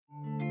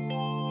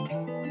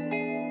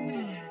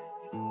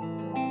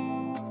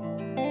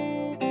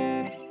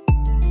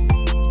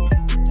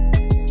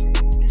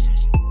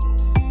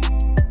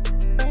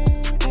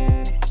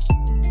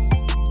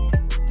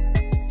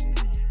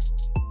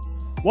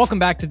Welcome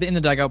back to the In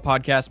the Dugout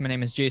podcast. My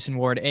name is Jason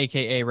Ward,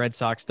 aka Red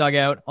Sox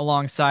Dugout,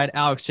 alongside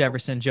Alex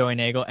Jefferson, Joey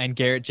Nagel, and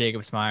Garrett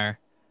Jacobsmeyer.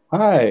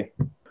 Hi.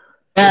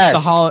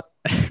 Yes.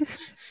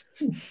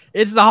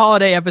 It's the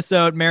holiday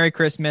episode. Merry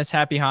Christmas,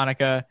 Happy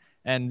Hanukkah,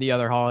 and the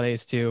other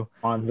holidays too.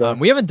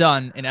 We haven't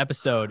done an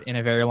episode in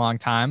a very long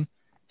time,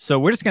 so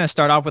we're just gonna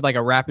start off with like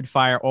a rapid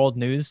fire old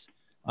news.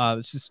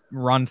 Let's just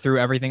run through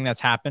everything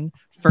that's happened.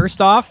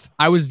 First off,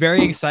 I was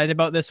very excited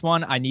about this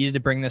one. I needed to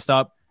bring this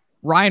up.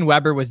 Ryan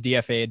Weber was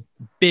DFA'd.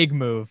 Big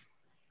move.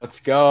 Let's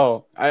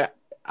go.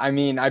 I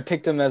mean, I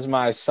picked him as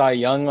my Cy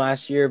Young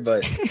last year,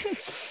 but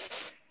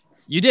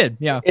you did,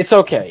 yeah. It's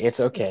okay. It's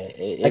okay.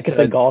 It's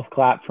a golf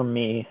clap from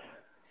me.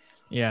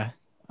 Yeah,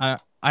 I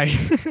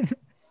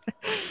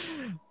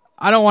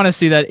I don't want to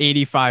see that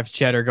 85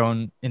 cheddar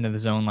going into the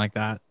zone like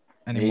that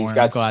anymore.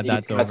 I'm glad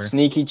that's over.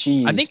 Sneaky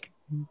cheese. I think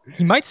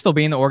he might still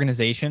be in the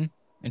organization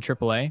in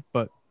AAA,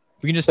 but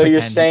we can just. So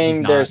you're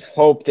saying there's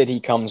hope that he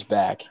comes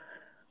back?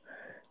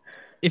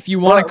 If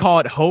you want to call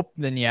it hope,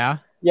 then yeah.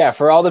 Yeah,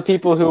 for all the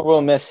people who will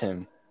miss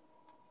him.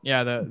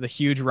 Yeah, the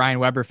huge Ryan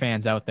Weber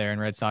fans out there in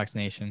Red Sox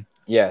Nation.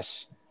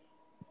 Yes.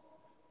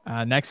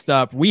 Next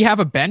up, we have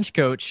a bench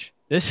coach.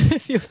 This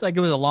feels like it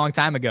was a long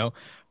time ago,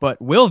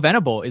 but Will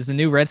Venable is the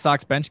new Red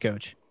Sox bench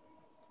coach.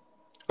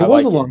 It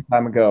was a long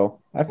time ago.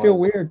 I feel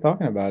weird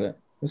talking about it.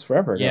 It was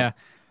forever ago. Yeah.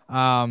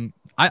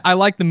 I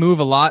like the move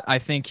a lot. I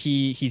think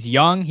he's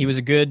young. He was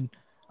a good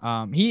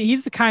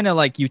he's the kind of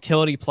like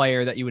utility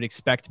player that you would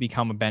expect to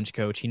become a bench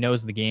coach. He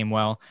knows the game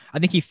well. I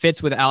think he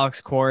fits with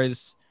Alex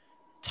Cora's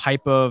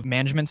type of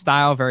management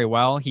style very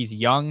well. He's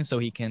young, so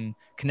he can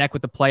connect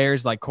with the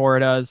players like Cora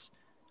does.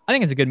 I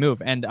think it's a good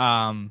move. And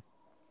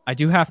I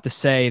do have to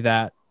say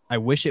that I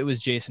wish it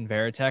was Jason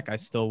Varitek. I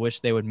still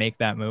wish they would make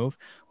that move.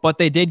 But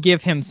they did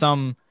give him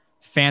some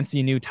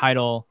fancy new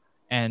title,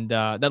 and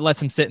that lets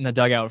him sit in the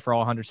dugout for all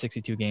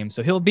 162 games.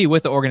 So he'll be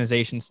with the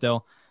organization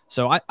still.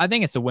 So I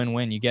think it's a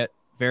win-win. You get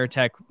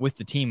Varitek with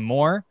the team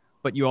more,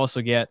 but you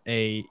also get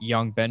a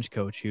young bench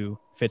coach who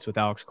fits with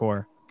Alex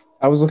Cora.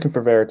 I was looking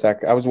for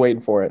Varitek. I was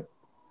waiting for it.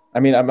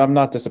 I mean, I'm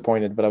not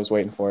disappointed, but I was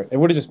waiting for it. It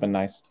would have just been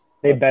nice.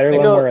 They better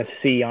let him wear a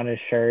C on his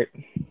shirt.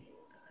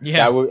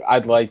 Yeah,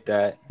 I'd like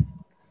that.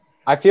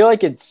 I feel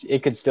like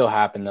it could still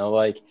happen though.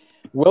 Like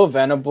Will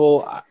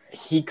Venable,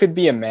 he could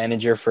be a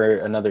manager for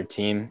another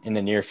team in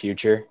the near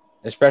future,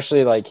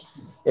 especially like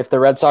if the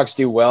Red Sox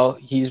do well,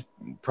 he's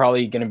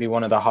probably going to be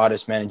one of the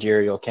hottest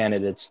managerial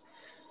candidates.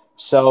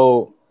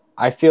 So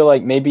I feel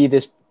like maybe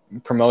this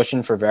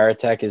promotion for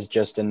Varitek is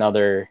just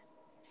another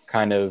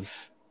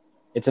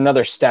it's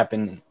another step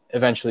in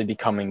eventually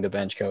becoming the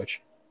bench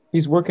coach.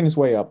 He's working his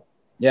way up.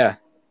 Yeah.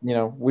 You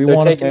know, They're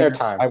want taking him there. their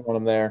time. I want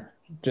him there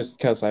just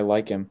because I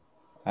like him.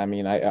 I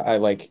mean, I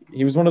like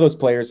he was one of those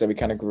players that we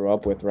kind of grew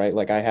up with, right?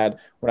 Like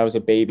when I was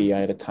a baby, I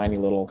had a tiny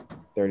little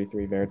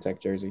 33 Varitek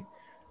jersey.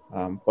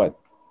 But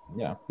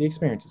you know, the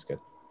experience is good.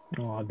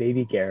 Oh,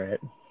 baby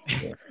Garrett.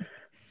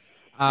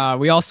 Yeah.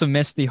 We also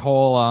missed the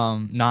whole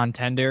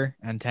non-tender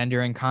and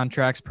tendering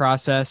contracts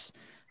process.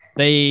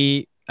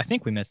 I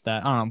think we missed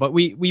that. I don't know, but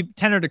we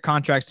tendered the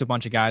contracts to a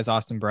bunch of guys,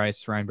 Austin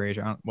Bryce, Ryan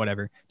Brazier,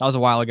 whatever. That was a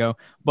while ago.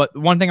 But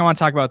one thing I want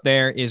to talk about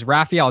there is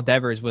Rafael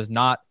Devers was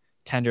not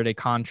tendered a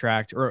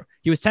contract, or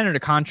he was tendered a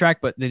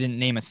contract, but they didn't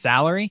name a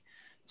salary.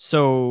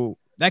 So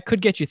that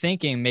could get you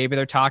thinking maybe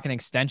they're talking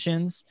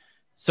extensions.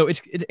 So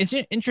it's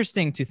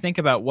interesting to think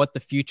about what the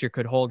future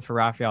could hold for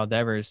Rafael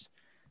Devers.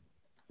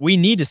 We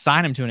need to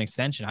sign him to an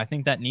extension. I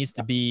think that needs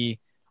to be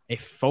a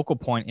focal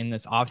point in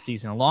this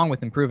offseason, along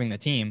with improving the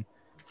team.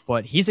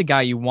 But he's a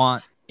guy you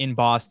want in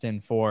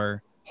Boston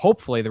for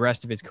hopefully the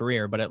rest of his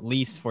career, but at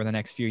least for the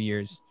next few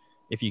years,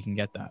 if you can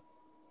get that.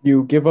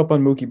 You give up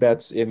on Mookie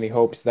Betts in the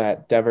hopes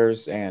that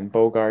Devers and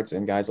Bogarts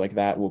and guys like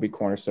that will be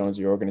cornerstones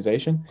of your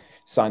organization.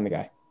 Sign the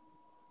guy.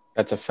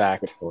 That's a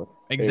fact.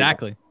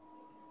 Exactly.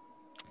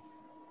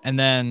 And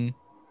then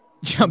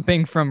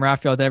jumping from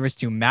Rafael Devers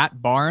to Matt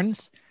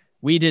Barnes,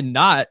 we did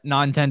not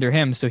non-tender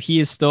him, so he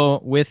is still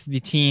with the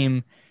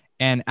team.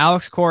 And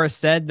Alex Cora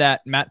said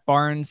that Matt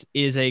Barnes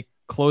is a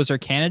closer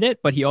candidate,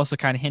 but he also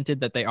kind of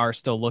hinted that they are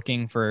still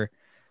looking for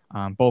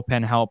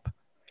bullpen help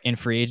in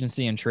free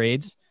agency and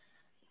trades.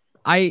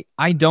 I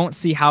don't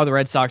see how the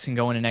Red Sox can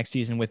go into next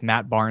season with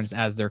Matt Barnes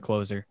as their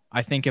closer.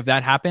 I think if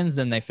that happens,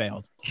 then they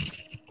failed.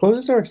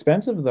 Closers are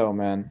expensive, though,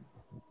 man.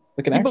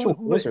 Like an actual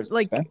closer is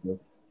expensive.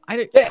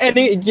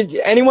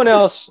 Anyone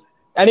else?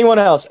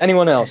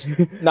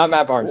 Not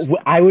Matt Barnes.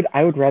 I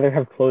would rather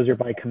have closer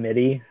by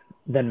committee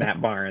than Matt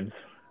Barnes.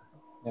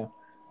 Yeah,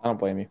 I don't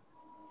blame you.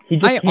 He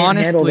just can't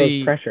handle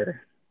those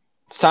pressure.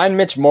 Sign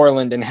Mitch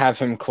Moreland and have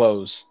him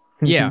close.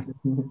 Yeah,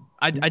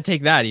 I'd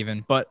take that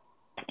even. But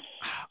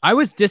I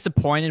was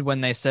disappointed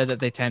when they said that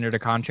they tendered a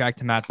contract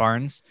to Matt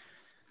Barnes.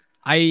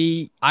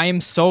 I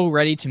am so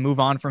ready to move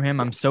on from him.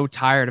 I'm so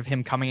tired of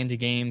him coming into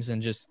games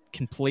and just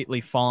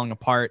completely falling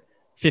apart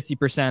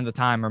 50% of the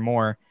time or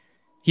more.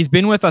 He's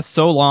been with us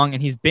so long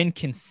and he's been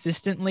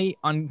consistently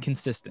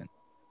inconsistent.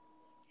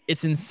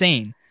 It's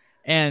insane.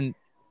 And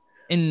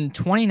in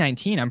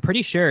 2019, I'm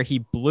pretty sure he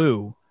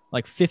blew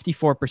like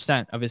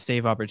 54% of his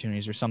save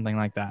opportunities or something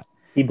like that.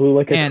 He blew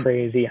like a And-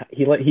 crazy.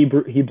 He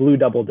blew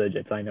double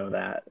digits. I know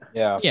that.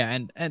 Yeah. Yeah,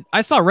 and I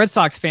saw Red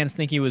Sox fans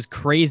think he was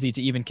crazy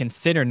to even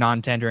consider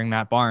non-tendering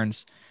Matt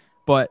Barnes,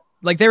 but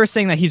like they were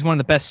saying that he's one of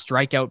the best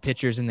strikeout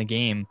pitchers in the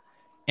game,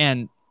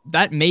 and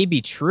that may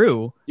be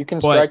true. You can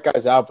But- strike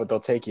guys out, but they'll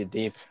take you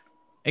deep.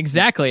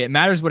 Exactly, it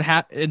matters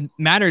it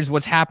matters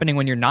what's happening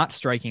when you're not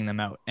striking them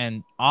out,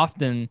 and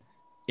often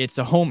it's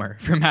a homer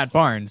for Matt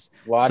Barnes.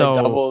 A lot So-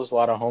 of doubles, a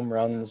lot of home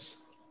runs.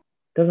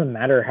 Doesn't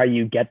matter how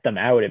you get them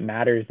out. It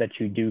matters that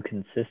you do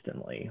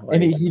consistently. Like,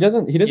 And he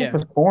doesn't Yeah.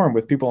 perform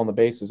with people on the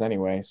bases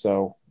anyway.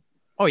 So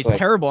Oh, he's Like-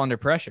 terrible under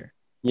pressure,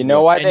 You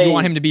know why and they you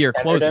want him to be your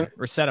tendered closer him?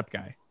 or setup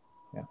guy.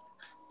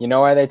 You know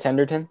why they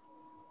tendered him?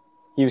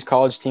 He was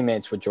college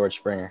teammates with George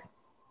Springer.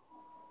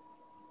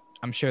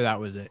 I'm sure that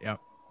was it. Yep.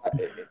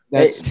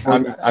 that's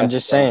I'm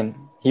just saying.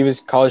 He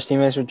was college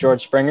teammates with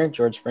George Springer.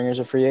 George Springer's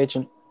a free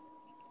agent.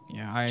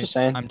 Yeah, Just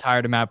saying. I'm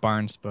tired of Matt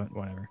Barnes, but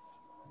whatever.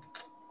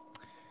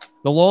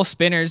 The Lowell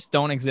Spinners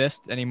don't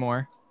exist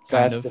anymore.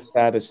 Kind That's of. the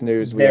saddest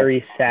news.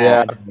 very Yeah.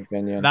 sad. in my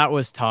opinion. That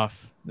was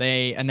tough.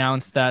 They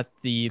announced that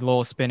the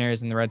Lowell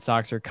Spinners and the Red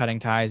Sox are cutting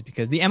ties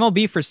because the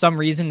MLB for some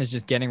reason is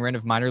just getting rid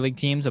of minor league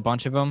teams, a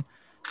bunch of them.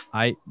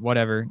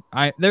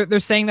 They're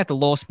saying that the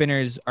Lowell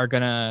Spinners they're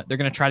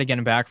gonna try to get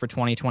them back for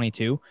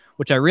 2022,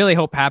 which I really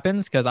hope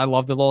happens because I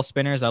love the Lowell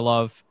Spinners. I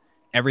love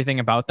everything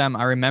about them.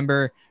 I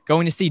remember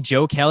going to see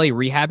Joe Kelly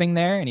rehabbing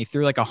there, and he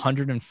threw like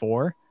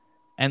 104,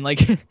 and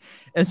like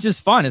it's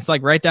just fun. It's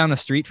like right down the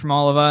street from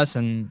all of us,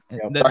 and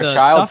the Our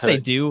stuff they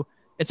childhood. do.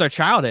 It's our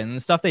childhood, and the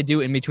stuff they do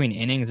in between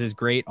innings is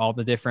great. All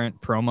the different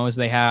promos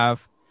they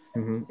have.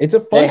 Mhm. It's a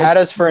fun. They had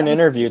us for an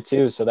interview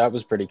too, so that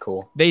was pretty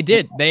cool. They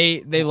did.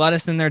 They let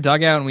us in their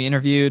dugout, and we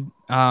interviewed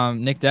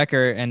Nick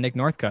Decker and Nick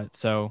Northcutt.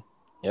 So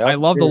Yeah. I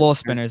love the Sure. Lowell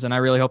Spinners, and I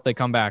really hope they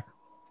come back.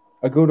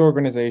 a good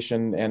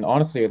organization and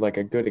honestly like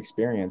a good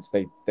experience.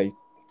 They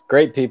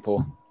Great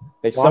people.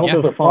 sell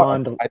of their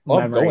fond products. I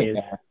love going memories.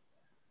 there.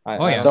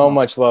 Oh, yeah. So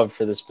much love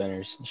for the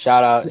Spinners.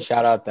 Shout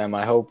out them.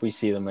 I hope we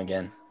see them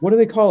again. What do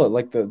they call it?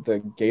 Like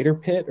the Gator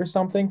Pit or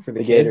something for the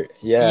The kid? Gator.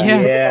 Yeah.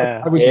 Yeah.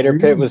 Yeah. I was Gator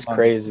Pit really was fun.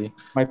 crazy.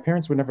 My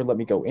parents would never let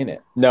me go in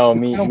it. No, I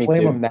me don't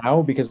blame too. them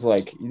now because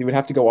like you would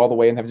have to go all the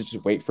way and have to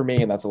just wait for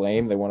me, and that's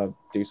lame. They want to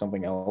do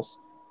something else.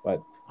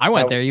 But I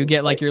went That there. was You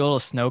get like great. your little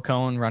snow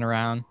cone, run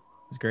around. It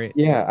was great.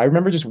 yeah, I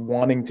remember just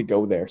wanting to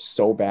go there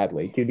so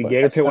badly. Dude, the But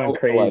Gator I Pit went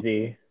still feel like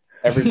crazy.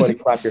 everybody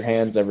clap your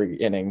hands every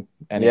inning.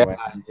 Anyway,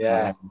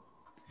 Yeah.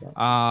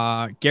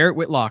 Garrett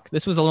Whitlock.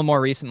 This was a little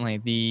more recently.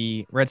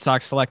 The Red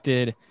Sox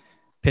selected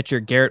pitcher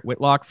Garrett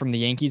Whitlock from the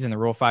Yankees in the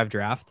Rule 5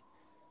 draft.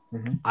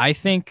 Mhm. I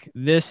think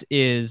this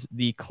is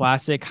the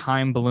classic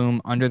Heim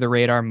Bloom under the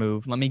radar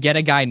move. Let me get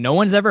a guy no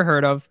one's ever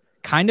heard of,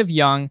 kind of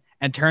young,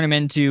 and turn him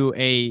into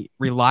a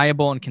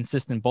reliable and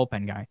consistent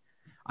bullpen guy.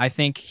 I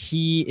think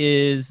he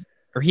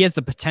has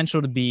the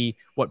potential to be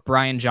what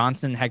Brian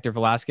Johnson and Hector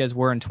Velasquez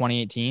were in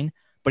 2018,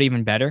 but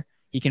even better.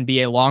 He can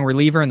be a long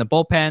reliever in the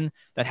bullpen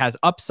that has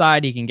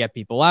upside. He can get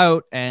people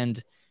out,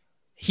 and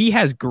he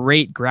has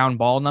great ground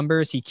ball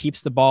numbers. He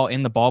keeps the ball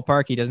in the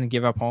ballpark. He doesn't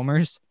give up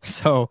homers.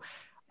 So,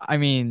 I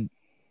mean,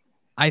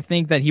 I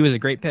think that he was a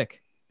great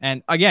pick.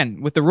 And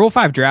again, with the Rule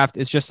 5 draft,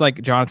 it's just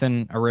like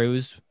Jonathan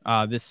Arose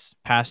this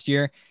past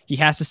year. He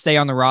has to stay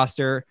on the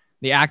roster,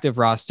 the active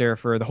roster,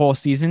 for the whole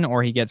season,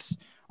 or he gets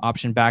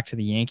optioned back to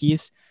the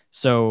Yankees.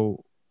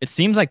 So it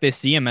seems like they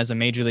see him as a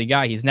major league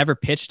guy. He's never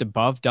pitched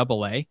above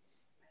Double-A,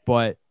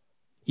 but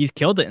he's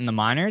killed it in the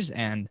minors.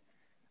 And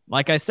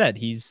like I said,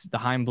 he's the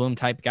Heim Bloom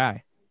type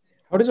guy.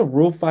 How does a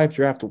Rule 5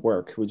 draft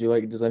work?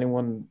 Does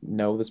anyone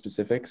know the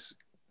specifics?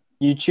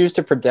 You choose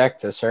to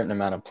protect a certain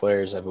amount of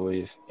players, I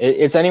believe.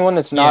 It's anyone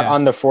that's not Yeah.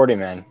 on the 40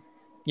 man.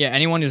 Yeah,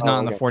 anyone who's not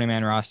on the Okay.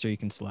 40-man roster, you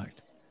can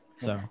select.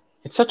 So,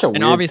 It's such a weird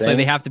and obviously thing.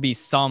 they have to be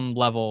some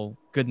level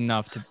good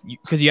enough to,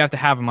 because you have to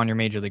have them on your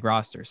major league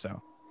roster.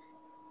 So,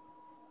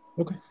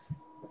 Okay.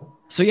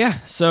 So yeah,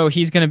 so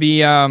he's going to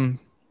be,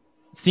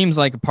 seems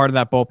like a part of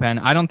that bullpen.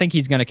 I don't think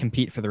he's going to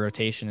compete for the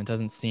rotation. It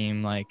doesn't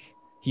seem like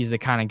he's the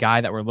kind of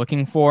guy that we're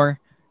looking for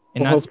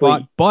in Well, that spot.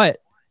 hopefully- But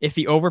if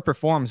he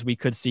overperforms, we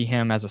could see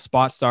him as a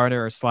spot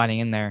starter or sliding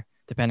in there,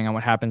 depending on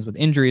what happens with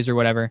injuries or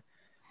whatever.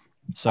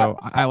 So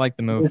I like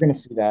the We're move. going to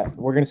see that.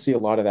 We're going to see a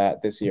lot of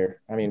that this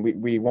year. I mean,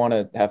 we want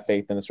to have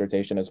faith in this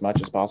rotation as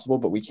much as possible,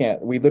 but we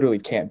literally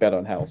can't bet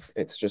on health.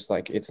 It's just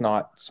like, it's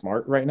not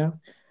smart right now.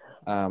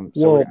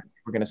 So Well-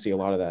 we're going to see a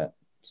lot of that.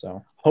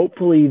 So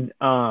Hopefully,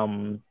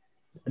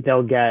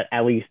 they'll get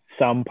at least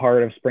some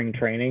part of spring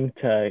training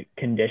to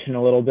condition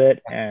a little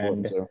bit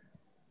and so,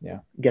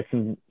 get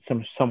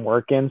some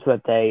work in so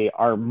that they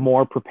are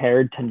more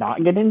prepared to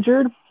not get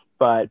injured.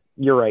 But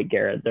you're right,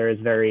 Garrett.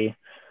 You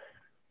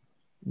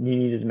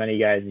need as many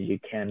guys as you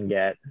can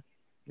get.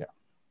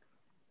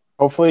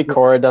 Hopefully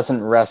Cora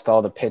doesn't rest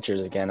all the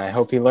pitchers again. I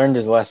hope he learned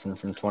his lesson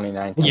from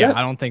 2019. Yeah, that-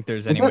 I don't think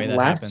there's was any way that that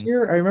last happens.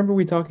 year? I remember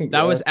we talking.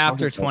 That was talking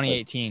after about that.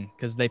 2018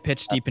 because they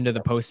pitched deep into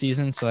the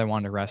postseason, so they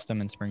wanted to rest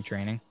him in spring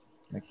training.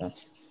 Makes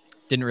sense.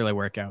 Didn't really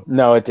work out.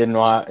 No, it didn't.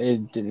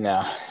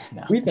 No.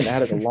 We've been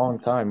at it a long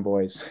time,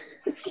 boys.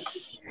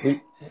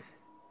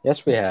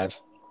 Yes, we have.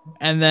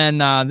 And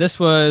then this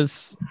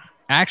was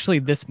actually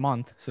this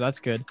month, so that's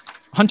good.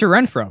 Hunter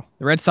Renfroe.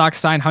 The Red Sox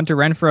signed Hunter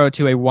Renfroe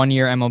to a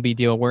 1-year MLB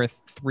deal worth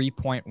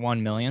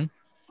 $3.1 million.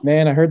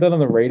 Man, I heard that on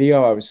the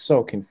radio. I was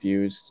so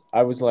confused.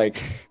 I was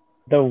like,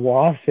 The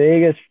Las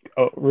Vegas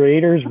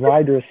Raiders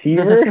wide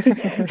receiver.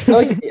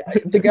 like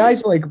the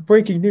guy's like,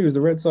 breaking news: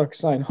 the Red Sox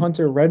signed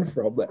Hunter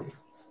Renfroe. But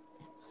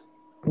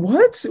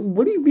what?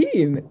 What do you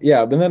mean?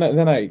 Yeah, but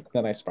then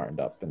I smartened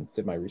up and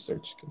did my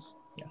research because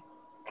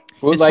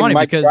Well, It's like funny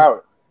Mike because-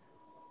 Trout.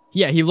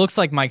 Yeah, he looks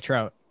like Mike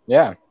Trout.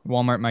 Yeah.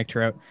 Walmart Mike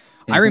Trout.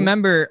 I Mhm.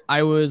 remember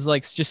I was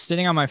like just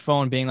sitting on my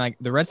phone being like,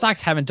 the Red Sox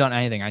haven't done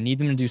anything. I need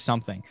them to do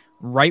something.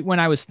 Right when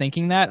I was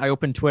thinking that, I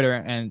opened Twitter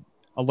and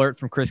alert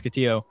from Chris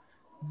Cotillo,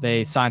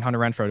 they signed Hunter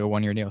Renfroe to a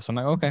 1-year deal. So I'm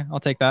like, okay, I'll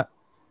take that.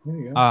 there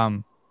you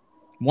go.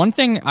 One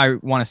thing I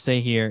want to say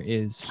here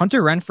is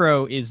Hunter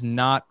Renfroe is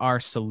not our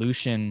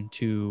solution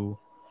to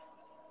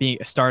being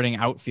a starting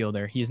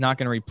outfielder. He's not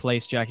going to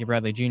replace Jackie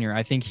Bradley Jr.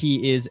 I think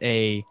he is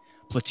a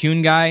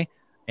platoon guy,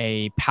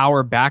 a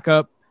power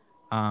backup,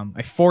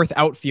 a fourth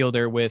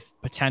outfielder with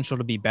potential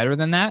to be better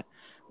than that.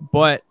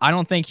 But I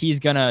don't think he's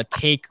going to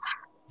take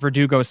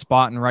Verdugo's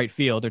spot in right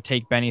field or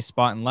take Benny's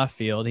spot in left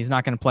field. He's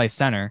not going to play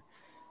center.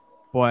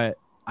 But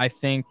I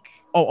think,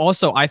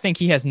 I think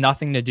he has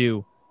nothing to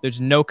do. There's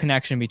no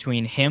connection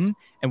between him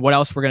and what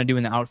else we're going to do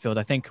in the outfield.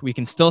 I think we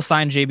can still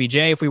sign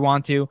JBJ if we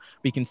want to.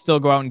 We can still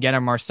go out and get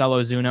a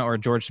Marcelo Zuna or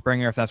George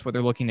Springer if that's what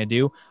they're looking to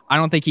do. I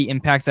don't think he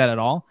impacts that at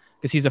all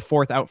because he's a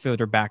fourth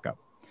outfielder backup.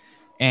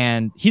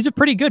 And he's a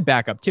pretty good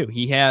backup too.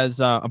 He has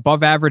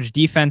above average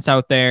defense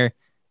out there,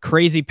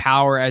 crazy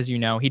power, as you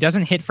know. He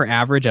doesn't hit for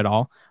average at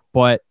all,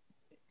 but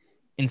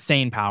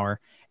insane power.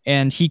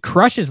 And he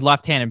crushes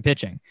left-handed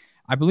pitching.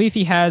 I believe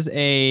he has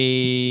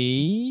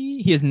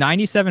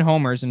 97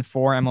 homers in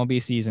 4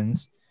 MLB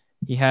seasons.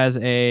 He has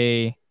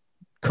a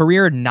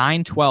career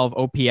 912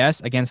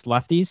 OPS against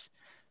lefties.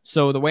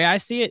 So the way I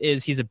see it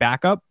is he's a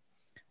backup,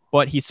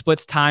 but he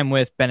splits time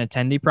with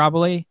Benintendi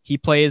probably. He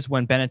plays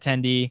when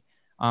Benintendi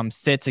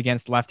sits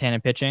against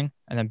left-handed pitching,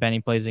 and then Benny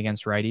plays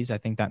against righties. I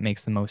think that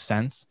makes the most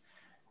sense.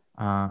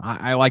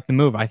 I like the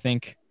move. I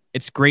think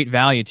it's great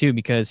value too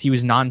because he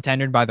was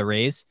non-tendered by the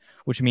Rays,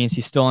 which means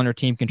he's still under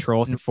team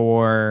control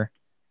for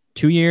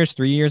 2 years,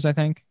 3 years, I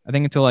think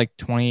until like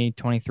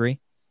 2023.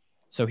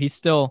 So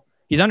he's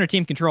under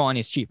team control and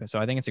he's cheap. So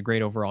I think it's a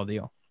great overall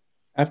deal.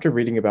 After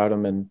reading about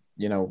him and,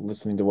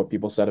 listening to what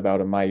people said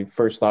about him, my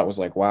first thought was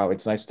like, wow,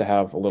 it's nice to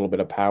have a little bit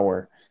of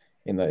power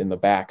in the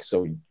back.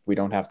 So we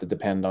don't have to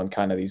depend on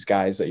kind of these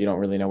guys that you don't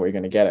really know what you're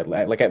going to get.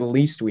 At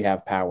least we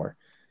have power.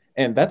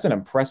 And that's an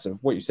impressive,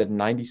 what you said,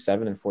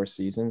 97 in 4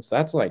 seasons.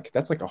 That's like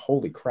a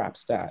holy crap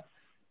stat.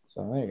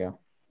 So there you go.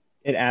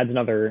 It adds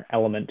another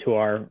element to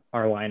our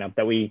lineup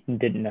that we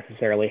didn't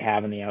necessarily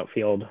have in the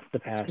outfield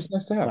It's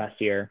nice to have. last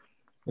year.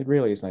 It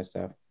really is nice to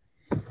have.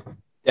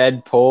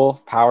 Dead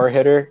pull, power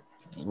hitter,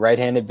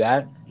 right-handed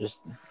bat.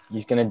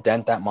 He's gonna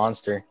dent that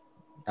monster.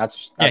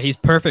 That's He's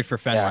perfect for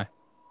Fenway. Yeah.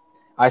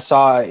 I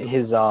saw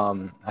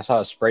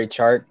a spray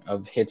chart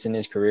of hits in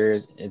his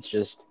career. It's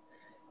just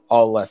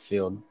all left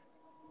field.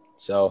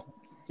 So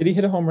Did he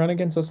hit a home run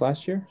against us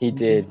last year? he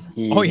did.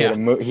 He Oh, hit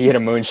yeah. he hit a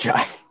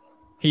moonshot.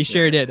 He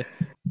sure did.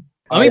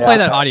 Oh, Let me play yeah.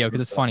 that audio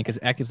because it's funny because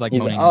Eck is like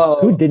He's moaning.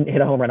 Who didn't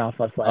hit a home run off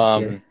us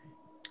last year?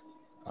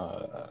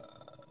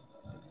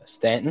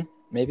 Stanton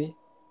maybe.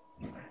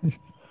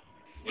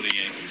 For the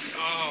Yankees.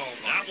 Oh,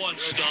 that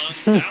one's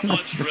stung. That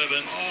one's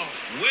driven. Oh,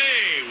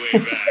 way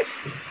back.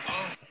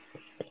 Oh.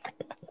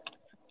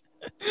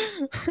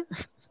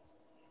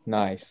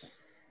 Nice.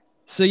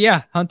 So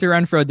yeah, Hunter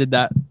Renfroe did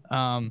that.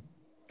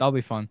 That'll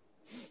be fun.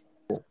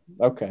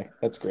 Okay,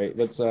 that's great.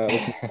 Let's move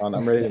on.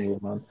 I'm ready to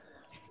move on.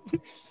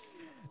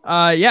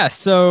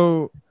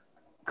 So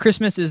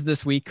Christmas is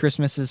this week.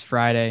 Christmas is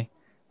Friday.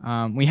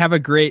 We have a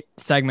great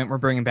segment we're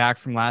bringing back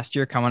from last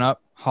year coming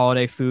up,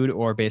 holiday food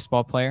or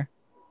baseball player.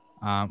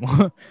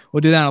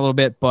 We'll do that in a little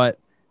bit, but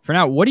for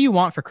now, what do you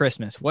want for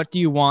Christmas? What do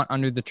you want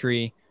under the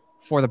tree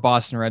for the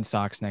Boston Red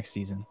Sox next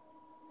season?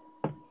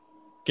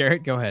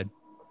 Garrett, go ahead.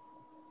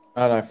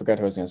 Oh, no, I forgot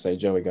who I was going to say.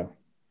 Joey, go.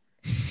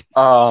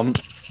 Um,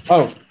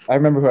 Oh, I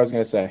remember who I was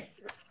going to say.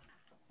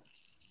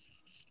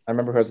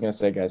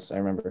 Guys. I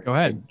remember. Go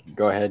ahead.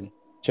 go ahead.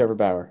 Trevor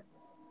Bauer.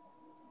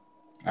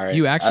 All right. Do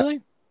you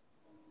actually?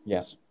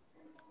 Yes.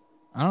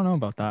 I don't know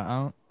about that.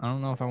 I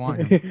don't know if I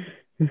want him.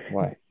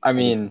 Why? I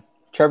mean,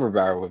 Trevor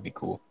Bauer would be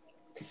cool.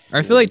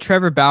 I feel like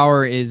Trevor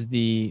Bauer is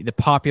the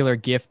popular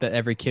gift that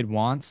every kid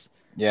wants,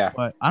 Yeah.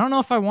 but I don't know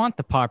if I want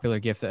the popular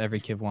gift that every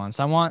kid wants.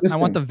 I want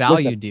Listen, the value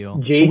listen. deal.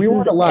 Jason's we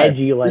weren't alive.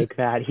 edgy like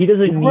that. He doesn't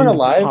We need weren't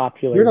alive.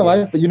 popular. We weren't alive,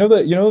 gifts. but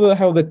you know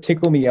how the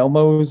Tickle Me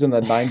Elmos in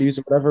the 90s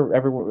or whatever,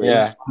 everyone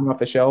Yeah. was falling off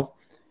the shelf.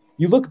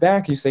 You look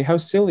back, you say, how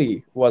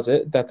silly was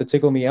it that the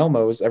Tickle Me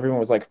Elmos, everyone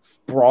was like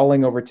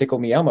brawling over Tickle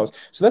Me Elmos.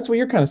 So that's what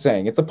you're kind of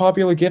saying. It's a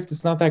popular gift.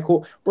 It's not that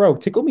cool. Bro,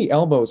 Tickle Me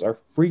Elmos are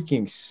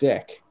freaking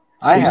sick.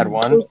 I had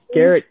one.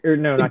 Garrett, or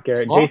no, not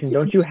Garrett. Oh, Jason,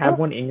 don't you stop. have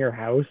one in your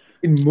house?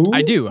 In movies?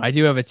 I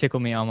do have a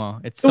Tickle Me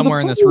Elmo. It's So the somewhere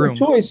in this popular room.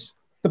 Choice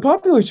The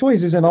popular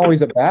choice isn't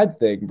always a bad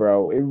thing,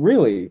 bro.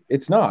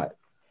 It's not.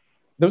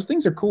 Those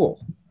things are cool.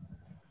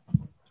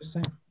 Just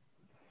saying.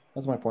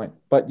 That's my point.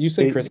 But you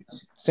said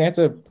Christmas.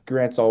 Santa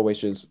grants all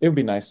wishes. It would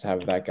be nice to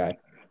have that guy.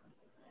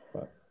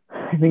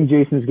 I think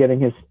Jason's getting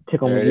his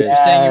tickle There me. it is. You're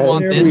saying you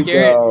want There this, we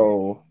Garrett?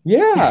 go.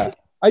 Yeah,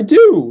 I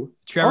do.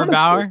 Trevor Honestly.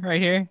 Bauer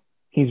right here.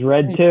 He's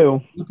red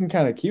too. Looking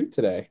kind of cute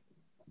today.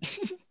 Yeah,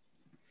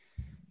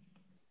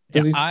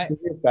 Does he have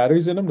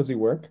batteries in him? Does he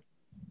work?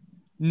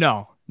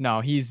 No,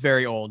 he's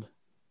very old.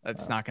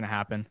 That's not gonna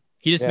happen.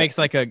 He just Yeah. makes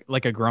like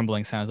a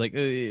grumbling sound, like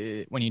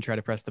when you try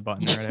to press the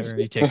button or whatever.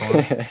 You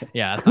tickle him.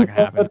 Yeah, that's not gonna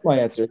happen. That's my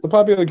answer. The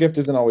popular gift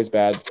isn't always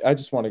bad. I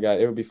just want a guy.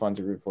 It would be fun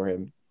to root for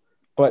him.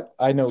 But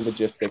I know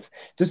logistics.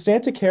 Does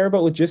Santa care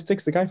about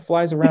logistics? The guy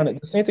flies around.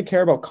 Does Santa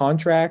care about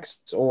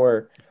contracts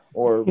or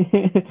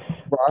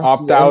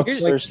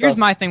Opt-outs? Here's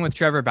my thing with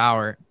Trevor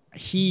Bauer.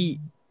 He's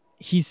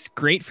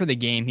great for the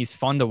game. He's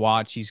fun to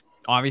watch. He's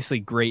obviously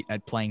great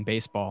at playing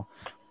baseball,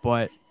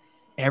 but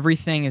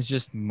everything is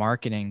just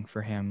marketing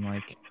for him.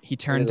 Like he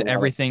turns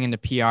everything into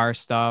PR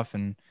stuff,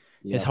 and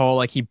his whole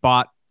like he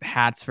bought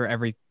hats for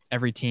every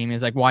team.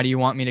 He's like, why do you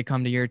want me to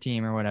come to your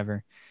team or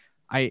whatever?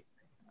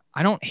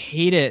 I don't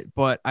hate it,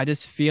 but I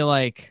just feel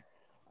like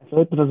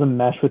it doesn't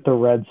mesh with the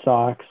Red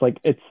Sox. Like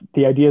it's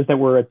the idea is that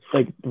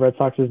the Red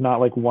Sox is not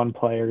like one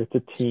player; it's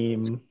a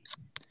team.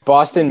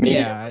 Boston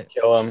media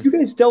kill him. You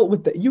guys dealt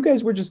with that. You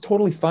guys were just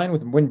totally fine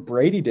with him when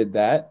Brady did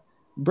that.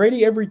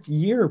 Brady every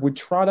year would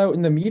trot out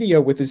in the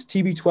media with his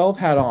TB12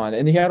 hat on,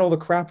 and he had all the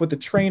crap with the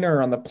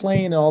trainer on the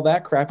plane and all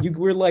that crap. You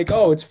were like,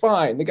 "Oh, it's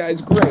fine. The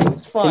guy's great.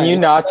 It's fine." Can you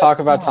not talk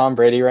about Tom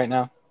Brady right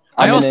now?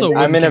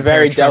 I'm in a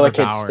very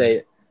delicate Bauer.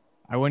 state.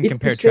 I wouldn't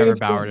compare Trevor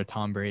Bauer to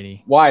Tom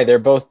Brady. Why? They're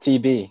both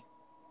TB.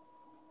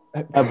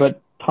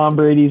 But Tom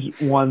Brady's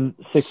won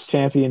 6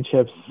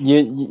 championships.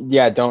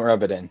 Yeah, don't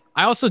rub it in.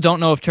 I also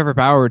don't know if Trevor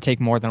Bauer would take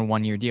more than a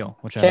 1-year deal,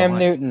 which Cam I don't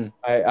Newton.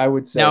 I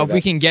would say now, if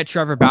we can get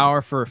Trevor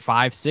Bauer for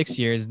 5-6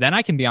 years, then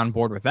I can be on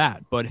board with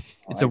that. But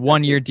if it's a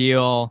 1-year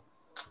deal,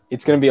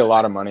 it's going to be a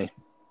lot of money.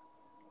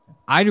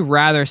 I'd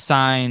rather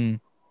sign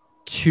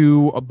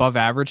 2 above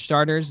average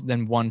starters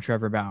than 1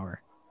 Trevor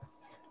Bauer.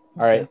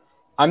 All right.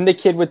 I'm the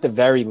kid with the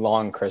very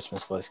long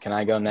Christmas list. Can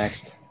I go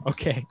next?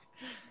 Okay.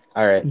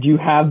 All right. Do you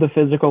have the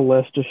physical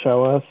list to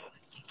show us?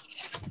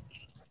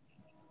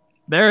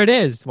 There it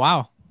is.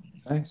 Wow.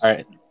 Nice. All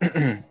right.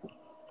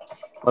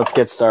 Let's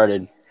get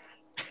started.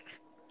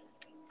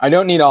 I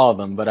don't need all of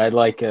them, but I'd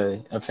like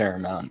a fair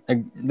amount.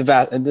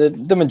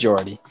 The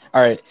majority.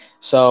 All right.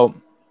 So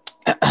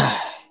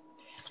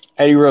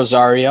Eddie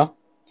Rosario,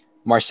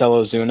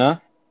 Marcelo Zuna,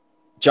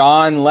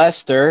 John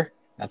Lester.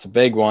 That's a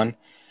big one.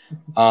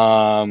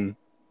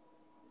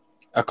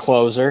 A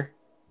closer.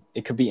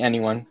 It could be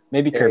anyone.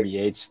 Maybe Kirby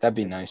Yates. That'd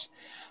be nice.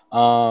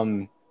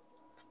 There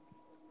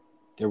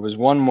was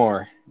one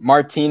more.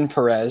 Martin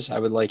Perez. I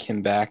would like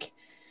him back.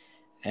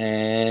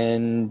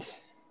 And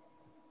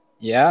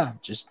yeah,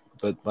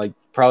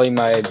 probably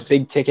my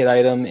big ticket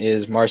item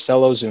is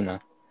Marcelo Zuna.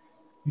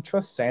 You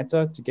trust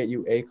Santa to get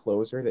you a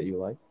closer that you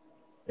like?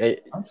 I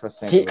don't trust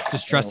Santa.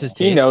 Just trust his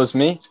taste. He knows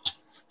me.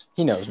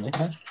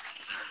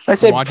 I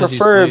said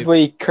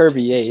preferably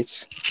Kirby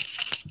Yates.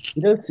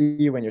 He does see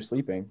you when you're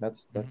sleeping.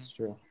 That's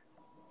true.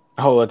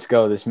 Oh, let's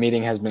go. This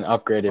meeting has been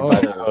upgraded by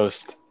the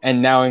host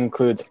and now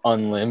includes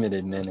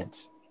unlimited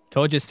minutes.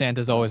 Told you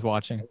Santa's always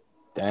watching.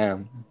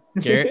 Damn.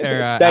 Garrett,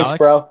 or, Thanks, Alex?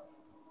 bro.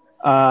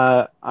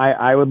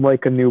 I would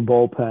like a new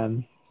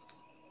bullpen.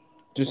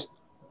 Just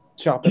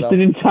chop it Just up.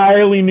 an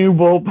entirely new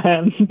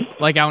bullpen.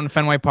 Like out in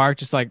Fenway Park,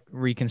 just like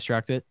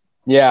reconstruct it.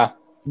 Yeah.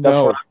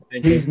 No,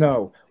 please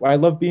no. I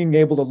love being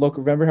able to look.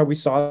 Remember how we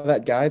saw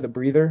that guy, the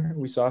breather?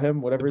 We saw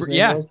him, whatever his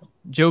name was.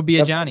 Joe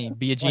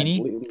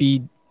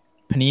Biagini.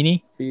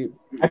 Panini.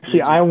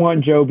 Actually, I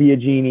want Joe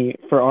Biagini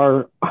for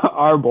our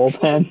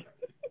bullpen.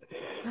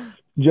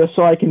 Just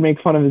so I can make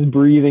fun of his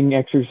breathing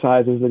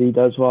exercises that he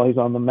does while he's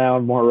on the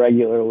mound more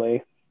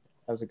regularly.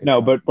 That was a good No,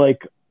 time. but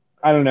like,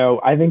 I don't know.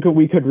 I think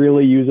we could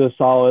really use a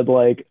solid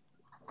like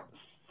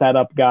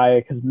setup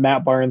guy because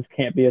Matt Barnes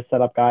can't be a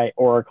setup guy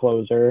or a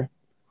closer.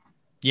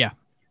 Yeah.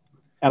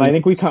 And I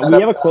think we have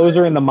a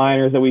closer in the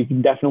minors that we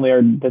can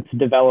definitely that's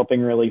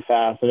developing really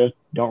fast. I just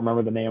don't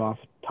remember the name off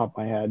the top of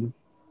my head.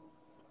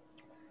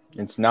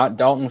 It's not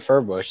Dalton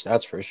Furbush,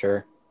 that's for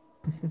sure.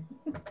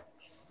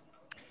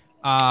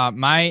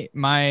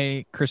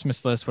 My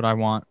Christmas list, what I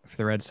want for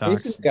the Red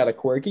Sox. Jason's got a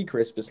quirky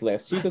Christmas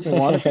list. He doesn't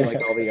want to be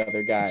like all the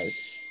other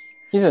guys.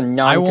 He's a I want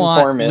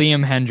nonconformist.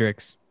 Liam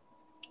Hendricks.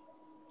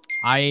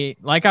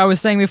 Like I was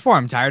saying before,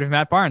 I'm tired of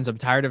Matt Barnes. I'm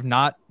tired of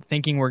not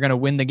thinking we're going to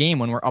win the game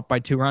when we're up by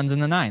 2 runs in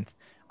the 9th.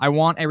 I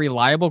want a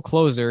reliable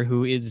closer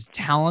who is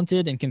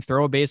talented and can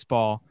throw a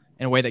baseball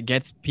in a way that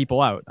gets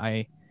people out.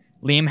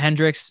 Liam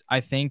Hendricks, I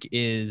think,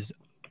 is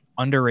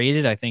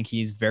underrated. I think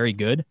he's very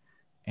good,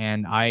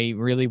 and I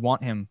really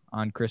want him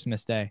on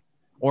Christmas Day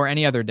or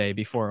any other day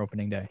before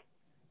opening day.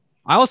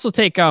 I also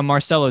take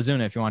Marcelo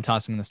Zuna if you want to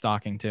toss him in the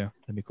stocking too.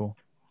 That'd be cool.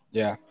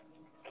 Yeah.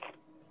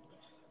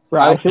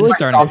 Right, I feel like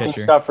starting Stocking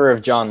pitcher. stuffer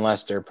of John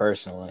Lester,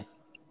 personally.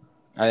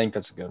 I think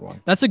that's a good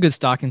one. That's a good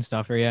stocking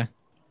stuffer. Yeah.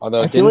 Although,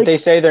 I feel didn't like- they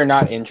say they're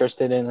not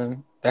interested in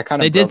them? That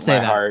kind of They broke did say my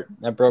that. heart.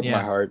 That broke Yeah.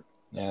 my heart.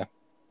 Yeah.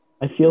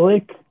 I feel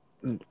like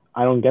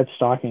I don't get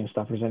stocking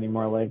stuffers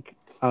anymore. Like,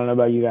 I don't know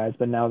about you guys,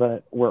 but now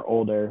that we're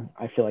older,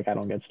 I feel like I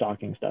don't get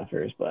stocking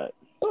stuffers. But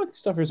Stocking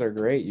stuffers are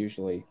great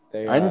usually.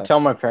 They I didn't tell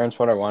my parents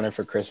what I wanted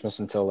for Christmas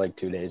until like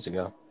 2 days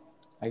ago.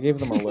 I gave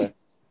them a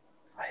list.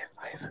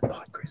 I haven't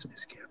bought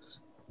Christmas gifts.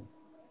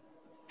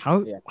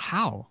 How? Yeah.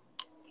 How?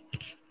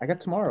 I got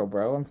tomorrow,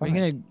 bro. I'm Are you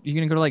fine.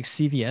 gonna go to like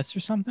CVS or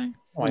something?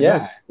 Oh, I know Yeah.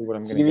 exactly what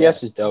I'm gonna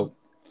CVS get. is dope.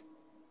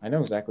 I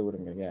know exactly what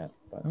I'm gonna get,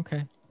 but I'm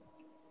Okay.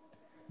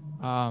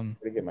 gonna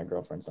get my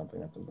girlfriend something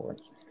that's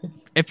important.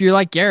 If you're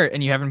like Garrett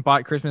and you haven't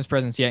bought Christmas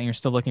presents yet and you're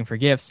still looking for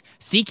gifts,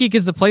 SeatGeek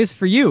is the place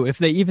for you. If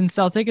they even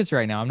sell tickets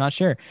right now, I'm not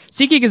sure.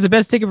 SeatGeek is the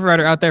best ticket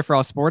provider out there for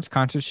all sports,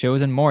 concerts,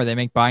 shows, and more. They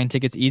make buying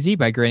tickets easy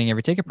by grading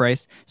every ticket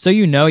price, so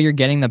you know you're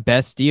getting the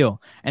best deal.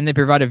 And they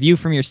provide a view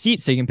from your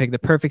seat, so you can pick the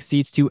perfect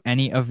seats to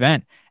any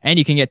event. And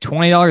you can get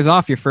 $20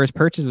 off your first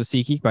purchase with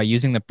SeatGeek by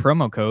using the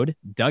promo code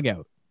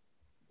Dugout.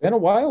 Been a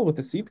while with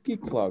the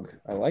SeatGeek plug.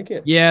 I like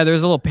it. Yeah,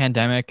 there's a little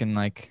pandemic and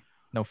like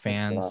no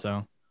fans, rough.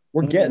 so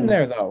We're getting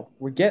there though.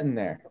 We're getting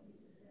there.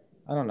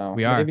 I don't know.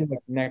 We are. Maybe like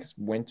next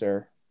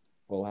winter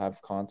we'll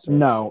have concerts.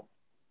 no,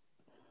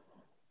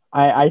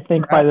 I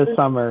think by the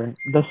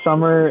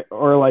summer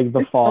or like the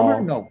This fall.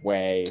 summer? No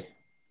way.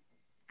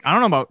 I don't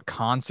know about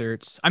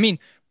concerts. I mean,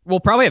 we'll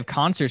probably have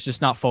concerts,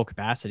 just not full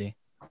capacity.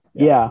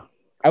 Yeah.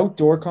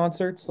 Outdoor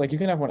concerts, like you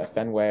can have one at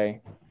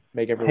Fenway.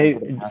 Make everyone Hey,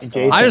 put a mask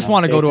Jason, on. I just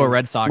want to go to a Jason,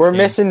 Red Sox We're game.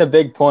 missing the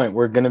big point.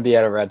 We're going to be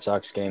at a Red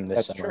Sox game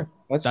this That's summer. true.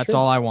 That's true.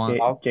 all I want.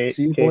 I'll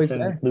see you boys Jason,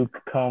 there.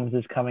 Luke Combs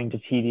is coming to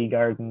TD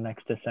Garden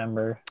next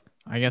December.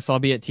 I guess I'll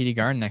be at TD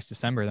Garden next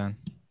December then.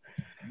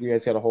 You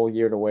guys got a whole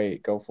year to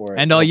wait. Go for it.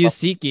 And I'll use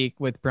SeatGeek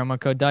with promo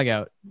code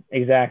Dugout.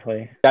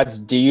 Exactly. That's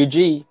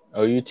DUGOUT.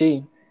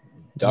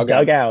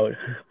 Dugout.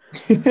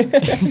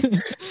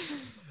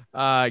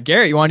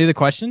 Garrett, you want to do the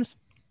questions?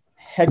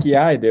 Heck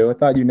yeah, I do. I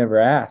thought you'd never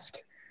ask.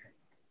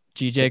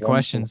 GJ So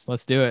questions.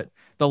 Let's do it.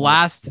 The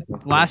last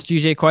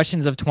GJ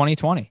questions of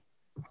 2020.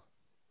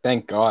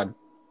 Thank God.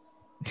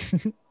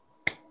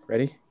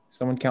 Ready?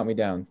 Someone count me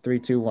down. 3,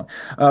 2,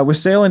 1. With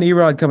Sale and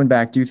Erod coming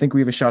back, do you think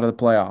we have a shot at the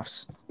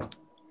playoffs?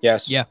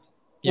 Yes. Yeah.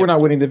 We're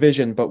not winning the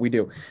division, but we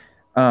do.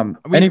 Any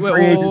Wait,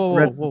 free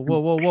agents?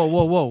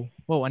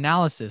 whoa.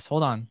 Analysis.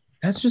 Hold on.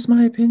 That's just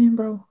my opinion,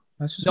 bro.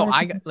 That's just No, my I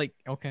opinion. got like,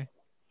 okay.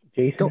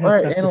 Jason Go- has all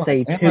right, stuff analyze,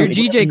 to say analyze.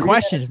 Your too. GJ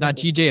questions, not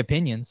GJ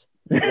opinions.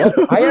 Well,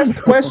 I asked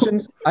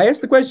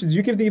the questions.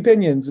 You give the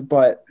opinions,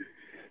 but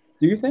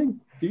do you think?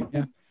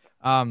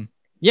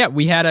 Yeah,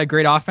 we had a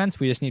great offense.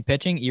 We just need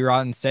pitching.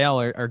 Erod and Sale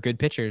are good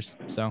pitchers.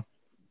 So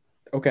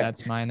Okay.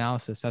 that's my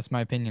analysis. That's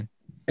my opinion.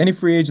 Any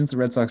free agents the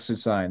Red Sox should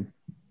sign?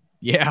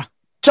 Yeah.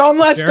 John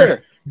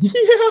Lester. Yeah.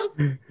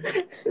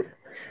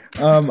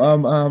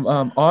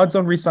 Odds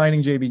on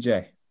re-signing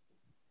JBJ.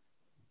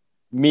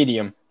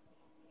 Medium. I'm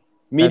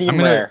Medium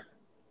gonna- rare.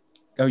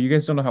 Oh, you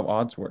guys don't know how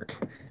odds work.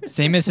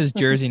 Same as his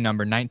jersey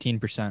number,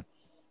 19%.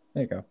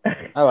 There you go.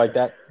 I like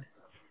that.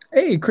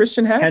 Hey,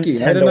 Christian Hackey.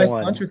 10 I had a to nice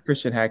 1. lunch with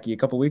Christian Hackey a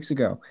couple weeks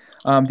ago.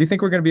 Do you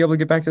think we're going to be able to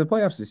get back to the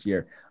playoffs this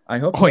year? I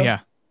hope so. Oh, yeah.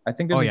 I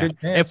think there's Oh, a yeah. good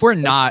chance. If we're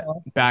not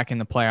back in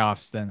the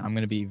playoffs, then I'm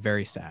going to be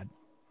very sad.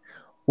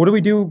 What do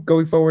we do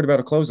going forward about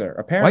a closer?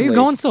 Why Apparently, are you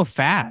going so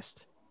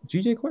fast?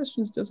 GJ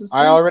Questions does his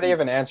I thing. already have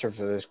an answer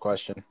for this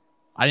question.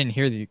 I didn't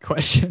hear the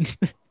question.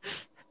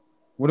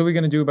 What are we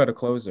going to do about a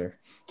closer?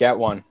 Get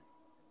one.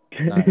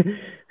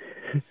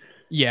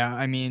 Yeah,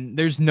 I mean,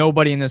 there's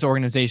nobody in this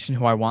organization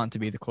who I want to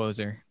be the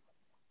closer.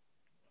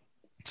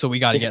 So we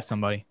got to get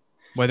somebody,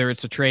 whether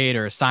it's a trade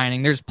or a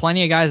signing. There's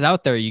plenty of guys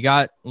out there. You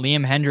got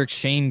Liam Hendricks,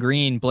 Shane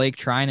Green, Blake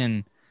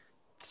Trinan,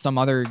 some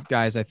other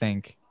guys, I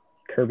think.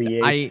 Kirby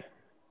Yates.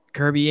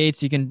 Kirby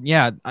Yates, you can,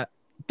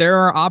 there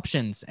are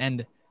options,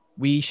 and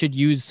we should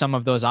use some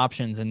of those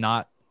options and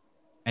not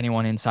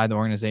anyone inside the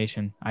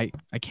organization. I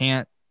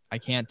can't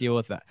deal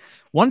with that.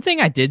 One thing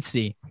I did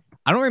see,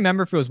 I don't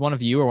remember if it was one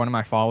of you or one of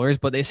my followers,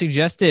 but they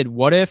suggested,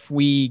 what if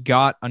we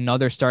got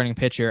another starting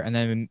pitcher and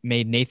then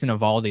made Nathan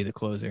Eovaldi the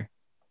closer?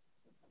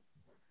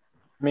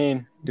 I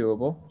mean,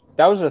 Doable.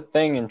 that was a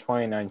thing in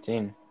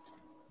 2019.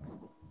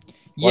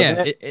 Yeah.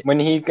 Wasn't it? When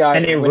he got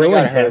And it when he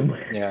got ruined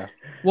hurt. him. Yeah.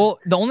 Well,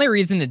 the only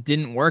reason it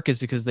didn't work is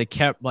because they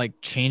kept like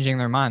changing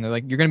their mind. They're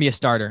like, you're going to be a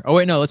starter. Oh,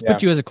 wait, no, let's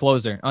put you as a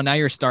closer. Oh, now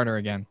you're a starter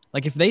again.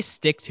 Like if they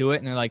stick to it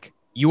and they're like,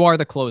 you are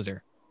the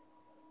closer.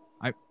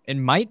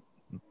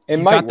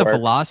 He's got the work.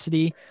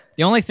 velocity.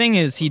 The only thing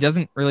is he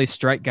doesn't really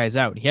strike guys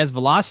out. He has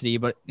velocity,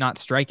 but not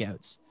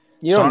strikeouts.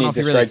 You So I don't don't know need if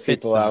to he really strike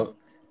fits people that. out.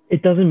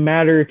 It doesn't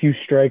matter if you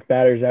strike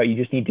batters out. You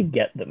just need to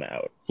get them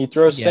out. He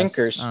throws Yes,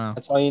 sinkers. I know.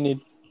 That's all you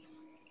need.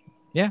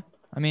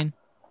 I mean,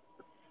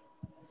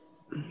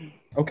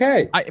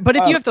 Okay. but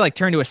if you have to like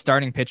turn to a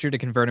starting pitcher to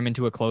convert him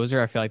into a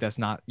closer, I feel like that's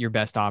not your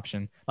best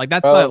option. Like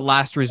that's Well, a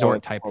last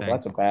resort type thing.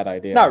 That's a bad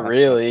idea. Not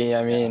really.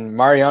 I mean,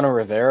 Mariano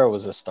Rivera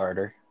was a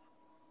starter.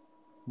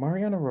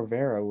 Mariano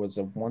Rivera was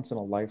a once in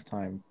a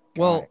lifetime.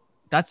 Well,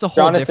 that's the whole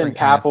Jonathan different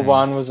kind of thing.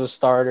 Papelbon was a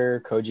starter.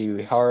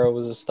 Koji Uehara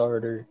was a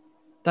starter.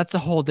 That's a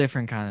whole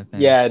different kind of thing.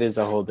 Yeah, it is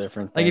a whole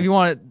different thing. Like if you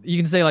want, you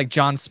can say like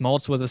John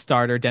Smoltz was a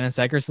starter, Dennis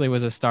Eckersley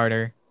was a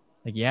starter.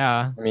 Like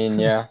yeah, I mean,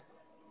 yeah.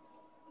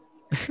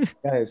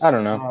 Guys, I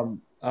don't know.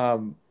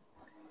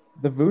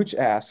 The Vooch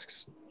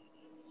asks.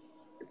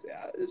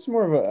 It's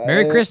more of a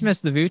Merry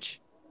Christmas, the Vooch.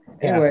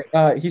 Anyway,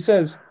 he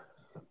says,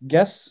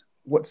 guess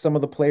what some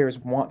of the players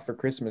want for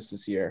Christmas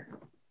this year.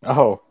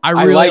 Oh, I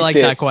really like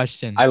that this.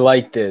 question. I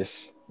like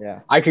this. Yeah.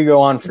 I could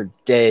go on for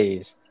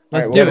days.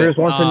 Let's All right, do well, it. Rivers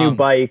wants a new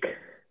bike.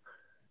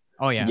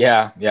 Oh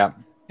yeah. Yeah.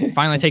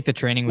 Finally take the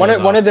training One wheels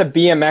of off. the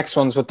BMX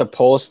ones with the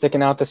poles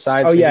sticking out the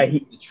sides. Oh, so yeah, he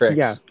can do the tricks.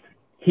 Yeah.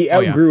 He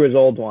Oh, yeah. outgrew his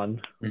old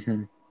one.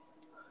 Mhm.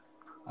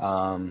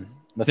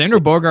 Let's Xander see.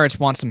 Bogaerts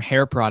wants some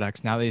hair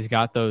products now that he's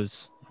got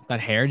that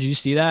hair. Did you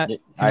see that? Yeah,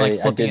 Him, like I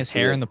flipping did his see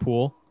hair it. in the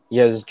pool. He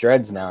has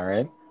dreads now,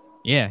 right?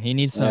 Yeah, he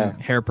needs some Yeah.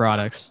 hair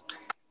products.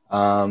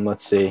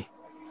 Let's see.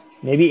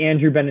 Maybe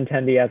Andrew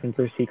Benintendi has him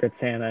for Secret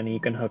Santa and you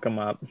can hook him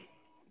up.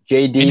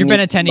 JD. Andrew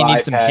needs Benintendi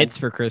needs some iPad. hits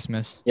for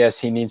Christmas. Yes,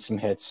 he needs some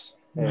hits.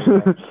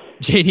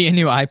 JD a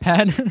new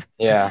iPad.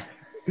 Yeah.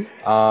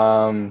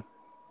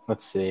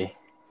 Let's see.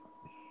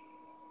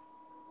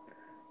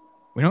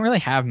 We don't really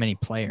have many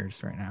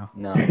players right now.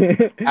 No.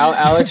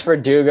 Alex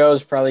Verdugo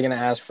is probably gonna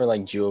ask for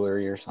like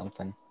jewelry or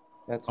something.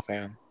 That's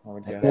fair. I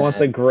would guess. He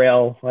wants a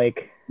grill.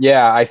 Like,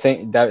 Yeah, I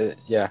think that.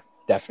 Yeah,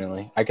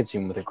 definitely. I could see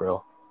him with a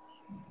grill.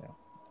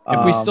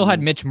 If we still had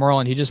um, Mitch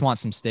Moreland, he just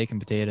wants some steak and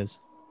potatoes.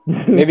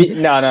 Maybe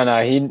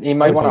no. He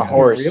might want a Like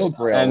horse, real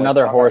grill,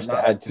 another like, horse not to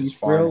a add to his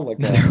beef grill, farm. like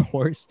Another a,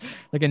 horse,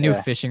 like a new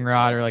Yeah. fishing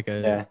rod or like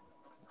a Yeah.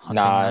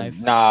 hunting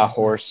knife. Nah,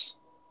 horse.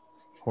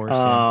 Horse.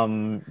 Yeah.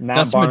 Matt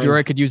Dustin Barnes,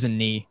 Majora could use a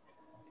knee.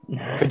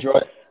 Could you?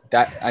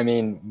 That I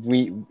mean,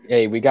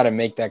 we got to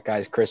make that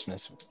guy's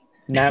Christmas.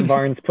 Matt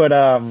Barnes put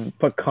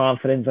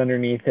confidence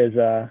underneath his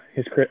on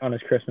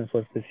his Christmas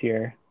list this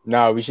year.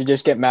 No, we should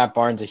just get Matt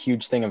Barnes a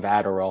huge thing of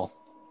Adderall.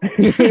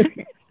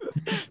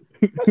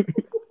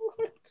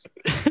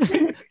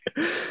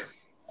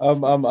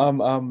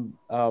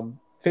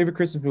 Favorite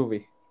Christmas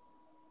movie?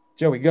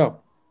 Joey, go.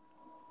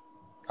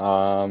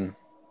 Home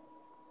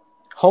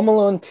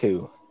Alone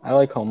 2. I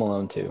like Home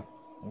Alone 2.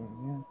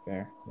 Yeah,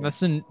 fair. That's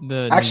the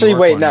New Actually,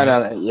 York wait, one, no,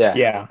 right? no, yeah.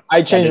 Yeah,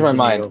 I changed that my is the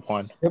mind. New York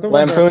one. The other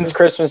ones are- Lampoon's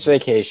Christmas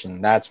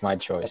Vacation. That's my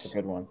That's choice. a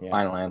good one. Yeah.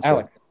 Final answer.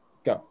 Alex,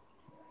 go.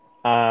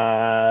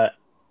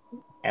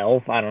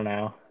 Elf. I don't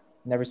know.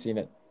 Never seen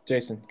it.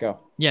 Jason, go.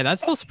 Yeah, that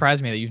still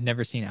surprised me that you've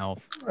never seen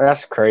Elf.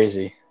 That's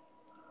crazy.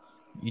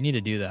 You need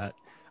to do that.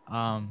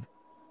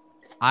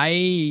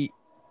 I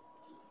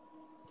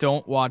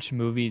don't watch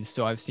movies,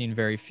 so I've seen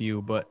very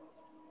few, but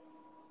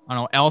I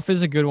don't know. Elf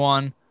is a good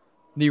one.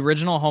 The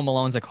original Home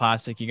Alone's a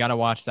classic. You got to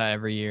watch that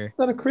every year. It's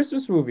not a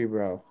Christmas movie,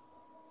 bro.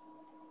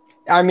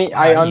 I mean,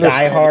 I Die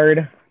understand.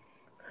 Hard.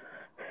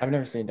 I've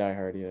never seen Die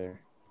Hard either.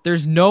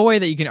 There's no way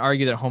that you can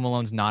argue that Home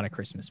Alone's not a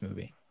Christmas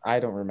movie. I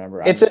don't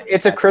remember. It's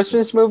a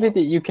Christmas movie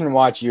that you can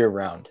watch year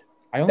round.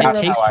 I only It That's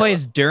remember, takes how I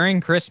place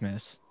during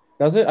Christmas.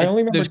 does it? I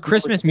only remember There's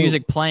Christmas 2.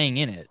 music playing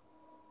in it.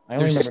 I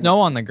only There's remember. snow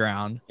on the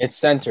ground. It's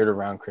centered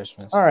around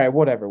Christmas. All right,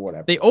 whatever.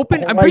 They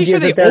open. The I'm whole pretty idea sure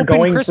they that they're open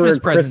going Christmas for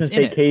a presents Christmas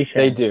in it. vacation.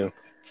 They do.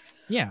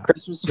 Yeah.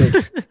 Christmas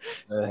vacation.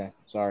 Okay,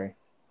 sorry.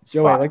 It's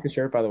Joey, I fine. like the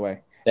shirt, by the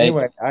way. Thank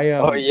Anyway,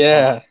 Oh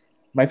yeah.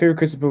 my favorite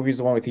Christmas movie is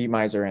the one with Heat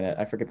Miser in it.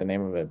 I forget the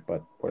name of it,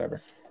 but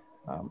whatever.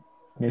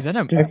 Is that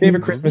a My favorite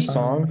movie? Christmas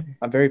song.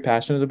 I'm very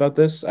passionate about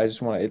this. I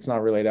just want to. It's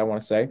not related. I want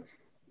to say.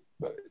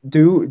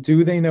 Do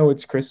they know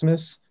it's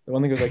Christmas? The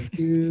one that goes like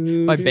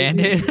do, By do,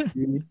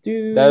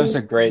 Band-Aid? That was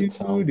a great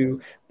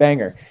song.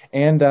 banger.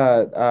 And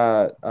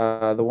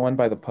the one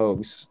by the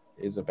Pogues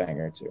is a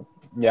banger too.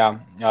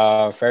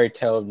 Yeah. Fairy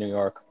Tale of New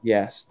York.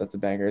 Yes, that's a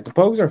banger. The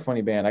Pogues are a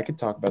funny band. I could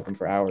talk about them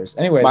for hours.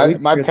 Anyway,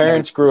 My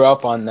parents grew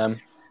up on them.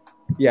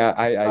 Yeah,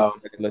 I Oh.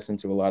 listened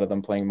to a lot of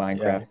them playing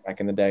Minecraft back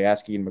in the day.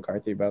 Ask Ian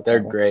McCarthy about They're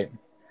that. one. great.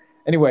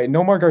 Anyway,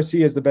 Nomar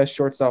Garcia is the best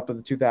shortstop of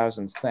the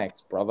 2000s.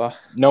 Thanks, brother.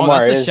 No Oh, more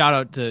that's a is. shout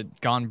out to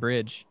Gone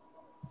Bridge.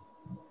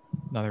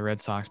 Another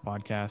Red Sox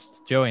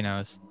podcast. Joey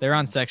knows. They're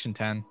on Section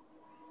 10.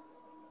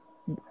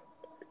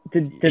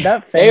 Did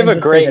that? They have a fan just say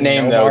great that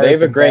name Nomar though. is They have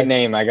the a great best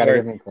name. I gotta short-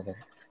 give them credit.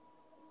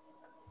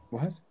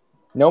 What?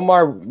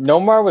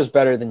 Nomar was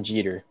better than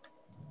Jeter.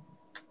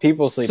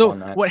 People sleep So on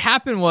that. what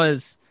happened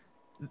was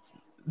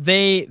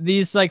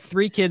these like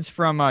three kids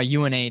from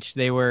UNH,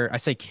 I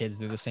say kids,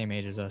 they're the same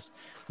age as us.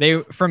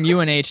 They from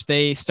UNH,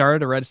 they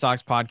started a Red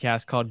Sox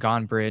podcast called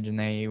Gone Bridge, and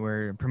they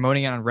were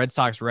promoting it on Red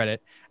Sox Reddit.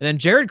 And then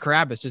Jared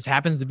Carabas just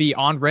happens to be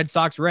on Red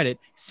Sox Reddit,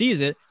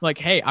 sees it, like,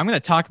 hey, I'm going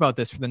to talk about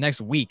this for the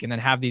next week and then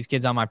have these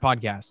kids on my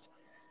podcast.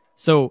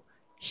 So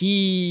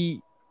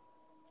he,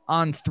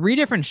 on 3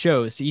 different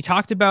shows, he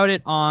talked about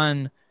it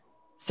on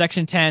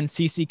Section 10,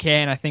 CCK,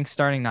 and I think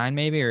Starting 9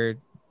 maybe, or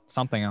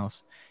something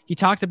else. He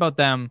talked about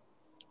them,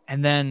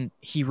 and then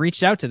he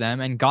reached out to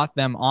them and got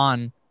them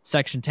on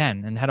Section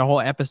 10 and had a whole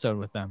episode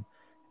with them.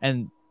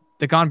 And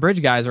the Gone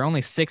Bridge guys are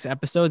only 6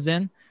 episodes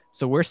in,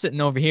 so we're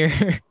sitting over here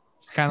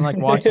just kind of like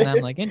watching them,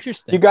 like,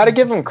 interesting. You got to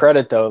give them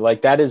credit though.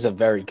 Like that is a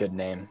very good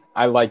name.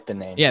 I like the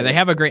name. Yeah, they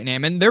have a great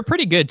name, and they're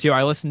pretty good too.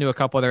 I listened to a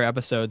couple of their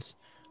episodes.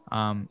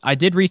 I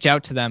did reach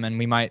out to them, and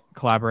we might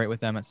collaborate with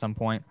them at some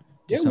point.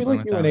 Do Yeah, we something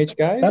like with them. UNH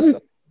guys.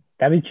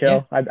 That'd be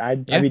chill. Yeah.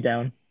 I'd Yeah. be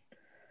down.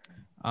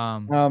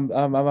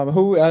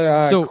 Who?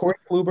 So- Corey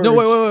Kluber. No,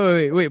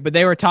 wait. But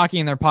they were talking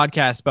in their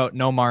podcast about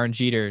Nomar and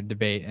Jeter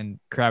debate, and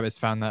Kravis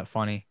found that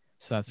funny.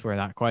 So that's where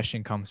that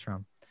question comes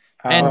from.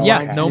 And Oh, yeah,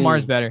 reminds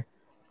Nomar's me. better.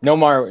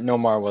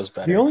 Nomar was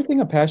better. The only thing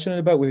I'm passionate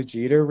about with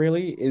Jeter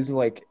really is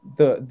like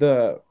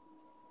the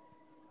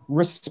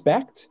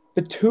respect.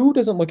 The 2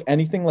 doesn't look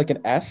anything like an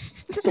S.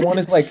 So one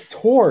is like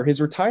tour,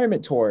 his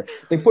retirement tour.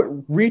 They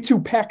put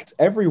Ritu Pecht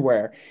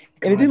everywhere,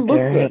 and it didn't look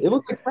good. It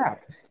looked like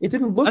crap. It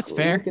didn't look. That's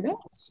fair. Like an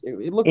S.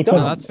 It looked It's dumb.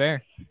 No, that's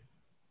fair.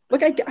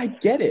 Like I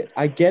get it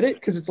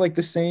because it's like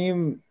the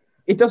same.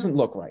 It doesn't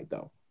look right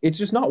though. It's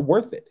just not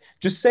worth it.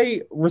 Just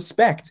say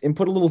respect and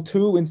put a little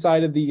 2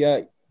 inside of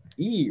the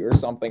E or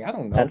something. I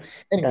don't know.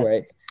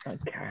 Anyway,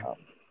 Okay.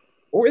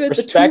 or the 2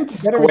 Respect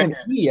is better than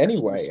square. E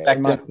anyway. Respect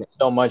in my him opinion.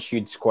 so much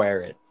you'd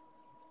square it.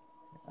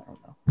 I don't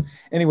know.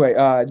 Anyway,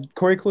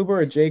 Corey Kluber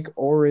or Jake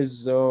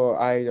Orizo.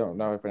 I don't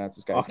know how to pronounce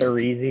this guy's name.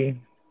 Odorizzi.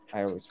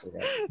 I always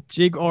forget.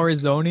 Jake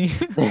Orizoni.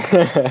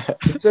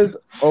 It says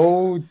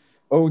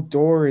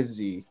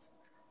Odorizzi.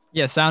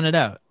 Yeah, sound it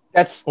out.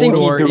 That's stinky,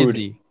 dude.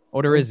 Odorizzi.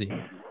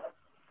 Odorizzi.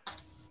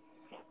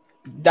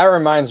 That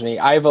reminds me.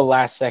 I have a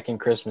last-second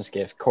Christmas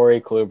gift. Corey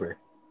Kluber.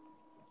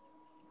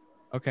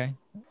 Okay.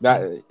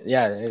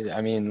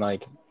 I mean,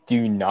 like, do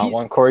you not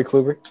want Corey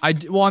Kluber?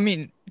 Well, I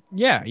mean,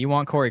 yeah, you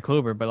want Corey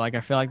Kluber, but like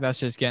I feel like that's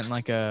just getting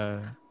like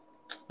a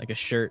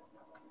shirt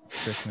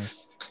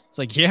Christmas. It's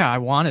like, yeah, I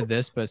wanted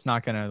this, but it's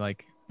not gonna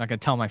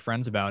tell my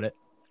friends about it,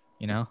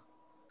 you know?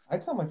 I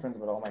tell my friends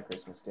about all my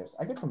Christmas gifts.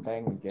 I get some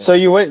banging gifts. So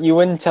you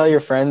wouldn't tell your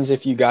friends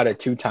if you got a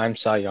 2-time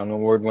Cy Young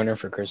Award winner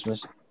for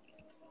Christmas?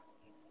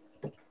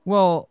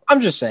 Well,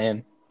 I'm just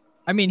saying.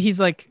 I mean, he's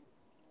like,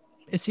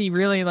 is he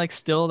really like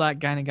still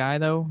that kind of guy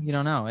though? You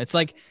don't know. It's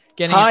like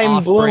getting Heim an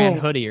off-brand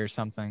Bloom. hoodie or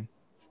something.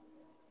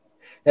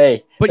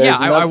 Hey, But yeah,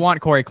 there's I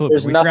want Corey Kluber.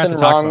 There's We forgot nothing to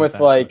talk wrong about with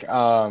that. like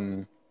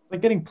It's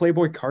like getting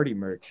Playboy Cardi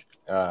merch.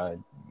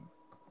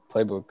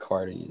 Playboy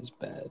Cardi is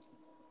bad.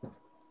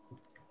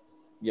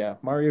 Yeah,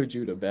 Mario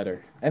Judah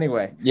better.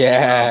 Anyway,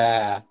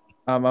 Yeah.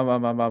 who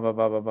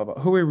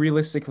are we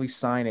realistically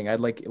signing? I'd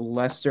like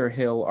Lester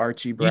Hill,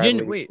 Archie You Bradley.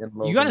 didn't wait. and You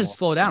Logan gotta Wall.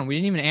 slow down. We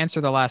didn't even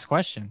answer the last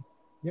question.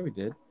 Yeah, we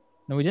did.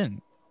 No, we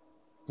didn't.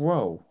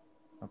 Whoa.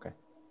 Okay.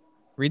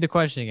 Read the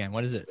question again.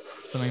 What is it?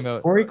 Something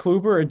about Corey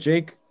Kluber or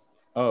Jake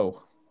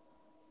O?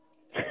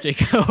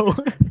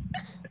 Jaco.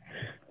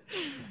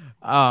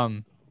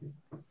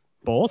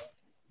 Both.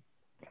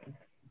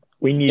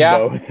 We need Yeah.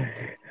 both.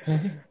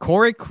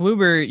 Corey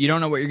Kluber, you don't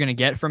know what you're gonna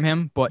get from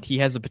him, but he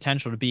has the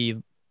potential to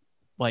be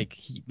like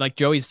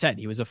Joey said,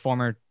 he was a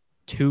former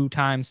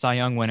 2-time Cy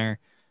Young winner.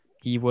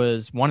 He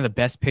was one of the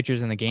best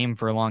pitchers in the game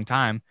for a long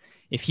time.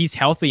 If he's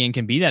healthy and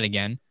can be that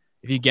again,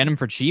 if you get him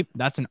for cheap,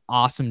 that's an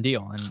awesome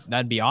deal, and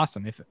that'd be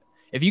awesome.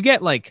 If you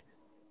get like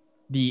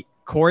the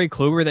Corey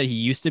Kluber that he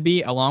used to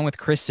be, along with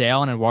Chris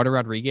Sale and Eduardo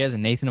Rodriguez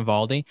and Nathan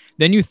Eovaldi,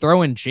 then you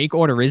throw in Jake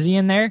Odorizzi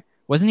in there.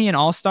 Wasn't he an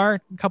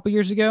all-star a couple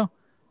years ago?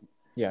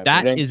 Yeah.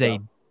 That think is so. a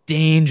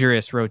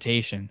dangerous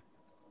rotation.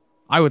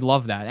 I would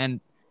love that.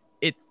 And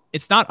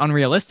it's not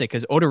unrealistic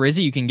because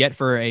Odorizzi you can get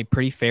for a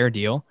pretty fair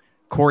deal.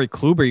 Corey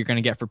Kluber you're going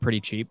to get for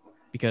pretty cheap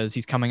because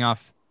he's coming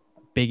off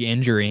big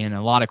injury and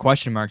a lot of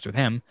question marks with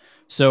him.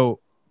 So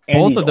And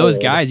both he's of those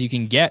old. guys you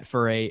can get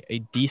for a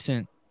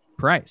decent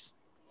price.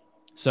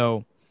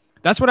 So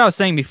that's what I was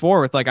saying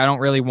before with like, I don't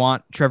really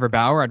want Trevor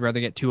Bauer. I'd rather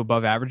get 2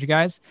 above average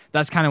guys.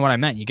 That's kind of what I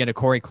meant. You get a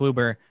Corey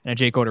Kluber and a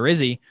Jake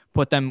Odorizzi,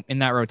 put them in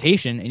that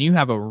rotation, and you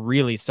have a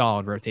really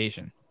solid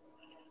rotation.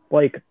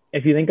 Like,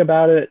 if you think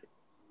about it,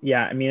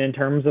 yeah, I mean, in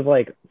terms of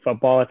like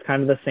football, it's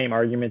kind of the same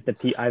argument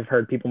that I've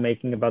heard people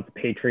making about the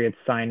Patriots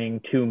signing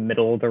 2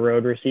 middle of the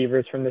road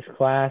receivers from this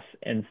class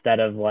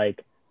instead of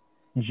like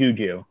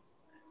Juju.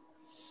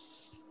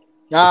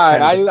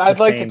 I'd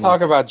like to same.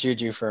 talk about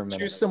Juju for a minute.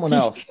 Choose someone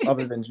else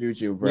other than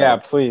Juju, bro. Yeah,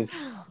 please.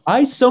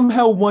 I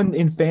somehow won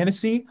in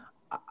fantasy.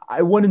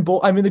 I won in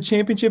both. I'm in the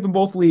championship in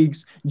both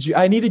leagues.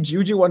 I needed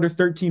Juju under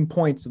 13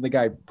 points, and the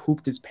guy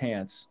pooped his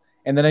pants.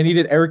 And then I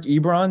needed Eric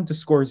Ebron to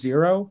score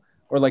 0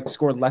 or like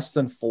score less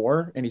than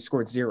 4, and he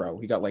scored 0.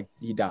 He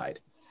died.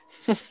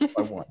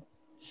 I won.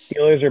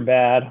 Steelers are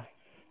bad.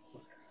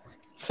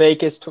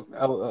 Fakest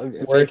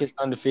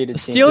undefeated The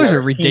team. Steelers Yeah.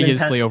 are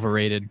ridiculously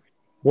overrated.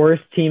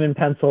 Worst team in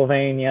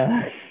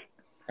Pennsylvania.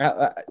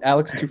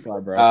 Alex, too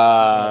far, bro.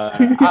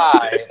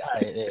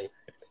 Hey.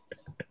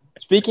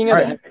 Speaking of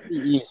the NFC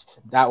East,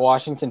 that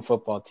Washington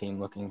football team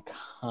looking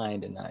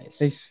kind of nice.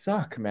 They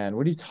suck, man.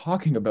 What are you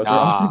talking about? Their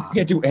Nah. offense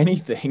can't do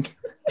anything.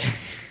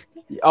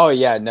 Oh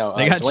yeah, no.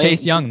 They got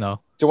Chase Young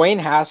though. Dwayne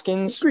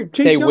Haskins. Chase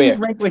They Young is whiffed.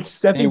 ranked like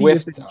 70th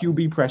whiffed. in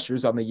QB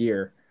pressures on the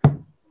year.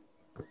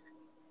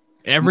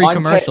 Every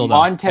commercial though,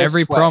 Montez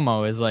every Sweat.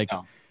 promo is like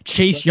No.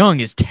 Chase Young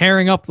is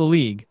tearing up the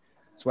league.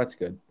 Sweat's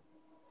good.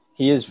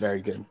 He is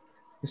very good.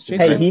 It's Chase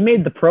Hey, Young. he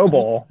made the Pro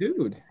Bowl.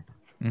 Dude.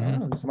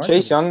 Mhm. Oh, he's smart.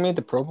 Chase Young made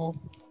the Pro Bowl.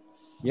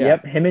 Yeah.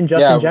 Yep, him and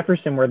Justin Yeah.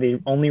 Jefferson were the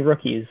only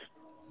rookies.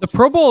 The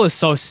Pro Bowl is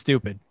so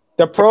stupid.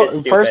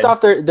 It's First stupid.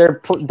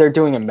 off, they're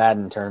doing a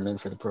Madden tournament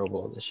for the Pro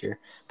Bowl this year,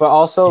 but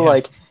also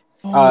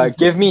Yeah.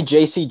 give me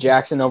J.C.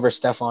 Jackson over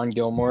Stephon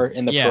Gilmore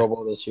in the Yeah. Pro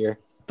Bowl this year.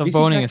 The JC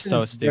voting is Jackson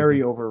so stupid.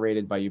 Very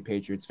overrated by you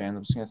Patriots fans.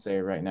 I'm just gonna say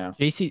it right now.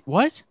 JC,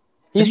 what?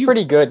 He's you-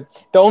 pretty good.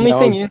 The only No,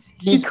 thing is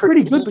He's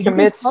pretty good, he but you guys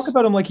commits. talk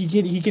about him like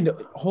he can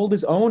hold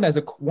his own as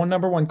a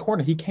number one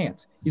corner. He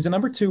can't. He's a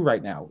number 2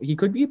 right now. He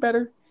could be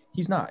better.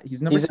 He's not.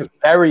 He's number He's 2. a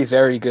very,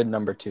 very good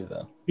number 2,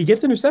 though. He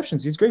gets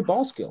interceptions. He's great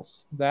ball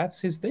skills.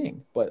 That's his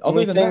thing. But other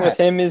Only than thing that, with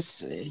him is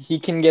he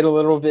can get a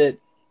little bit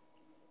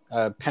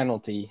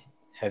penalty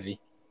heavy.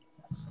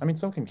 I mean,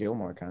 so can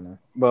Gilmore, kind of.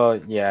 Well,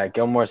 yeah,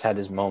 Gilmore's had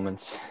his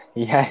moments.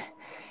 He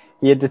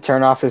had to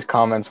turn off his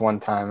comments one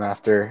time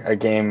after a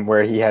game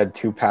where he had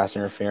 2 pass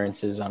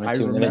interferences on a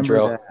 2-minute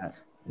drill. That.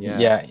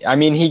 Yeah. I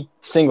mean, he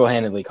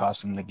single-handedly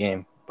cost him the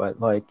game. But,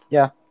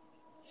 yeah.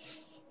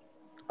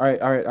 All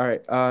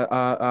right.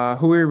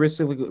 Who are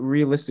you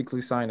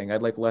realistically signing?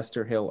 I'd like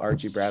Lester Hill,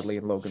 Archie Bradley,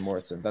 and Logan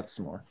Morrison. That's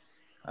more.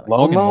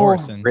 Logan Lomo?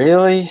 Morrison.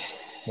 Really?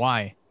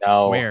 Why?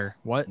 No. Where?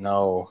 What?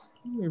 No.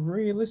 Who are you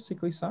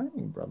realistically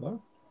signing, brother?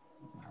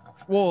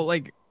 Well,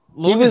 like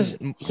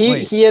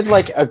He had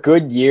like a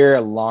good year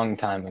a long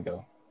time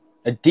ago.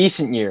 A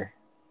decent year.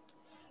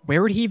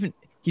 Where would he even?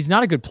 He's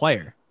not a good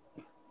player.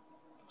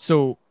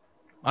 So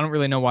I don't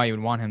really know why you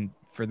would want him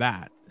for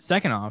that.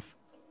 Second off,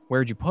 where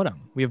would you put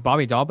him? We have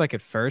Bobby Dahlbeck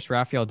at first,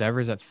 Rafael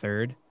Devers at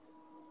third,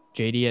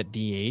 JD at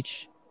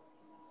DH.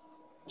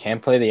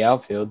 Can't play the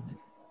outfield.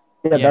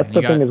 Yeah, Yeah, that's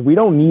you the thing is we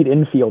don't need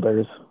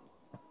infielders.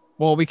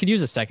 Well, we could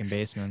use a second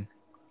baseman.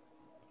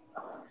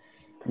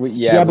 But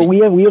we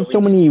have so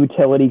many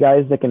utility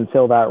guys that can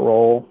fill that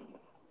role.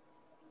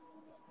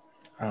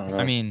 I don't know.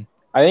 I mean,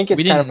 I think it's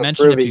we kind didn't of a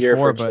mention it prove it year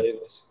before, for but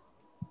Chavis.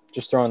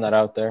 Just throwing that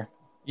out there.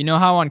 you know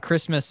how on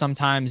Christmas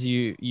sometimes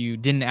you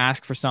didn't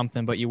ask for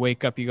something, but you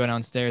wake up, you go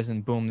downstairs,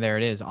 and boom, there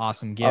it is.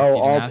 Awesome gift. You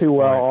didn't All ask too for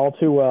well, it. all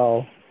too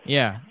well.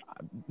 Yeah.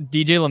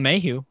 DJ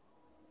LeMahieu.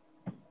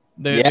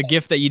 The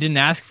gift that you didn't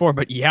ask for,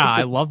 but yeah,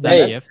 I love that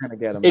Hey, gift.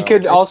 It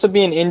could also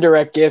be an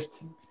indirect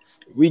gift.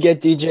 We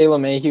get DJ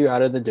LeMahieu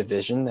out of the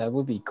division. That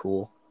would be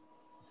cool.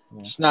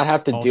 Yeah. Just not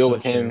have to deal Also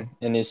with him true.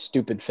 and his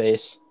stupid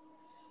face.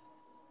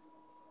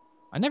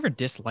 I never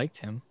disliked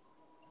him.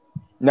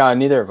 No,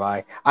 neither have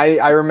I.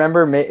 I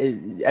remember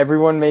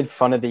everyone made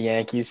fun of the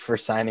Yankees for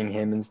signing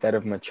him instead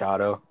of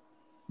Machado.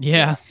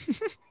 Yeah.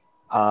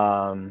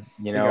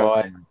 You know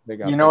what?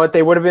 You What?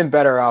 They would have been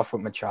better off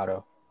with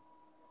Machado.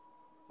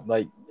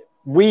 Like,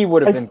 we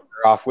would have been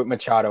better off with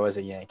Machado as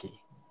a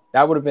Yankee.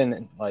 That would have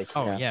been like,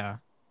 Oh yeah.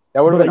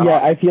 that would have But been yeah,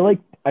 awesome.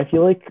 I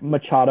feel like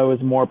Machado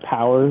is more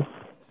power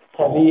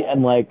heavy,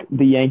 and like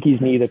the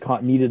Yankees needed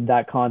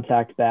that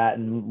contact bat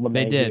and LeMahieu.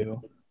 They did.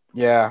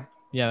 Yeah,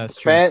 Yeah, that's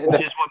true.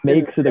 Which is what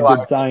makes it a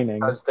good signing.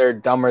 because they're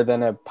dumber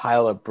than a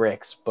pile of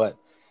bricks. But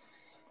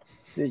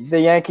the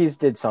Yankees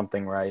did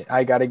something right.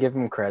 I got to give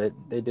them credit.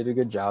 They did a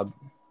good job.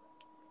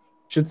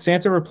 Should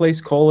Santa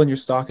replace Cole in your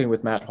stocking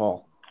with Matt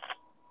Hall?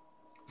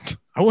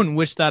 I wouldn't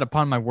wish that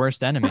upon my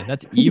worst enemy.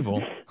 That's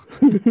evil.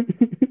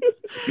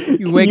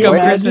 You wake you up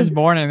imagine? Christmas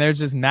morning, there's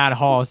just Matt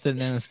Hall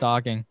sitting in a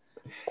stocking.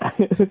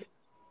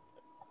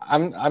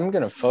 I'm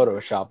gonna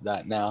Photoshop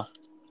that now.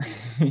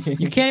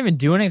 You can't even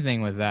do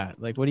anything with that.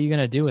 Like, what are you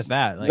gonna do with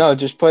that? Like, No,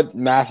 just put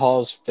Matt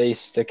Hall's face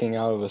sticking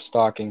out of a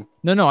stocking.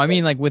 no. I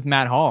mean, like with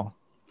Matt Hall,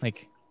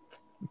 like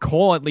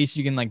Cole. At least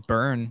you can like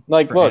burn.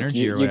 Like, for look,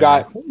 energy or you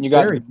whatever. got you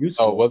got. Very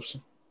useful. Oh, whoops.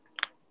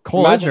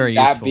 Cole is very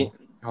that useful.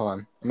 hold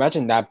on.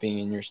 Imagine that being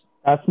in your.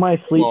 That's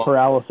my sleep Well-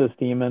 paralysis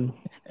demon.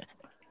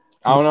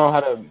 I don't know how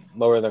to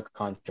lower the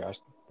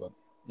contrast, but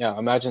yeah,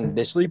 imagine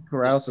this. Sleep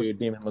paralysis dude.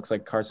 demon looks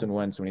like Carson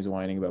Wentz when he's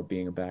whining about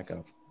being a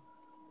backup.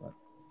 But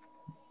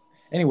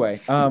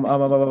anyway,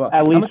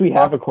 At least we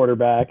have a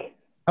quarterback.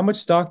 How much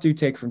stock do you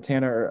take from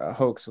Tanner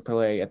Hoax's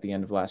play at the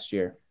end of last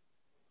year?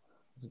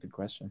 That's a good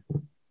question.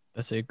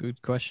 That's a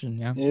good question.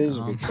 Yeah, It is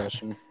a good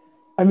question.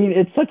 I mean,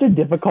 it's such a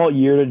difficult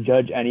year to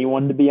judge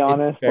anyone, to be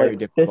honest. very Like,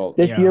 difficult.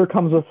 This Yeah. year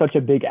comes with such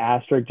a big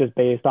asterisk just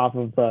based off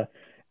of the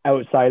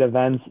outside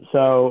events.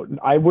 So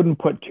I wouldn't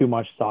put too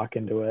much stock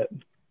into it.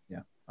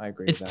 I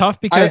agree. It's with that.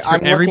 tough because I'm for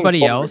looking everybody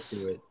forward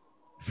else, to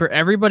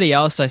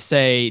it. I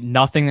say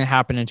nothing that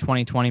happened in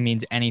 2020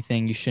 means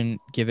anything. You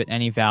shouldn't give it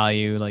any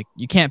value. Like,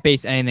 you can't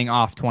base anything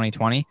off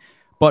 2020.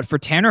 But for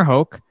Tanner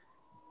Hoak,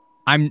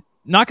 I'm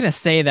not going to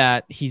say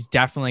that he's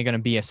definitely going to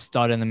be a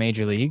stud in the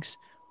major leagues,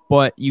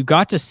 but you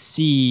got to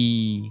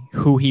see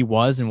who he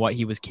was and what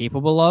he was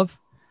capable of.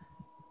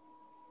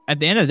 At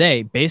the end of the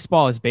day,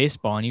 baseball is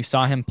baseball, and you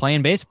saw him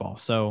playing baseball.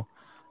 So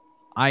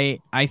I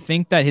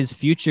think that his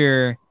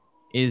future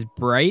is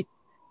bright,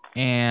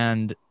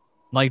 and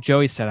like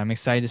Joey said, I'm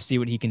excited to see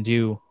what he can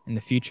do in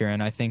the future.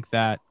 And I think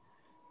that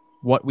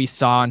what we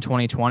saw in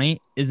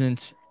 2020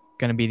 isn't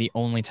going to be the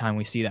only time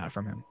we see that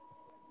from him.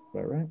 Is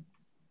that right?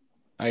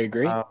 I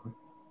agree. Do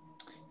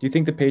you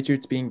think the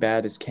Patriots being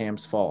bad is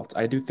Cam's fault?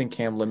 I do think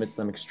Cam limits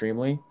them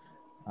extremely.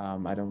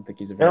 I don't think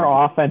he's a very Their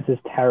offense is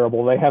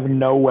terrible. They have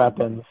no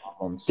weapons.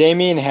 problems.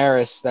 Damian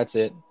Harris, that's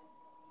it.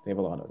 They have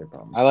a lot of other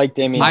problems. I like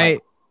Damian. I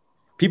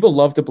people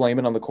love to blame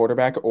it on the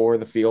quarterback or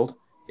the field.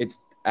 It's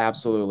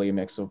absolutely a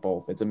mix of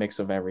both. It's a mix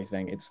of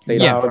everything. They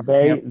Yeah. don't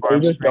they have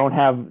arm just strength, don't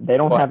have they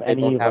don't but have they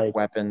any don't have like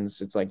weapons.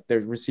 It's like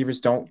their receivers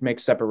don't make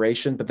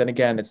separation. But then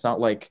again, it's not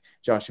like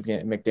Josh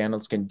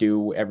McDaniels can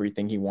do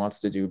everything he wants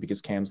to do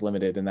because Cam's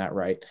limited in that,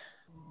 right?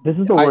 this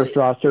is the worst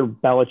roster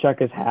Belichick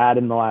has had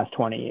in the last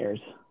 20 years.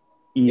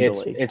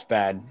 Easily. It's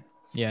bad.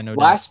 Yeah, no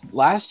doubt.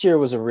 Last year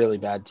was a really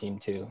bad team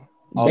too.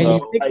 And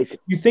Although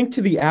you think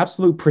to the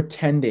absolute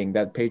pretending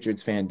that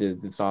Patriots fan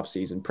did this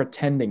offseason,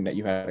 pretending that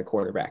you had a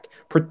quarterback,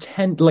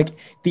 pretend like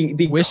the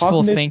Wishful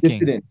cognitive thinking.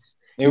 dissonance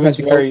it you was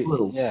had to go very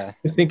through yeah.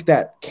 to think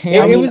that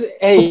Cam. It was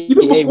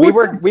even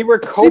before we were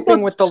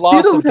coping with the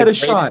loss Stidham of the had a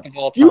greatest shot. of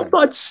all You time.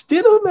 thought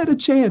Stidham had a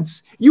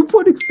chance. You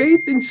put faith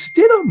in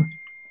Stidham.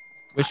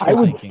 Wishful I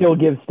would thinking. still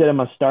give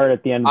Stidham a start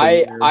at the end of the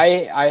year.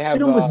 I have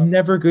Stidham was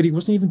never good. He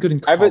wasn't even good in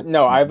I college.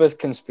 have a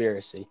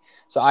conspiracy.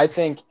 So I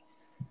think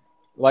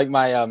like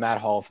my Matt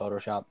Hall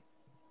Photoshop.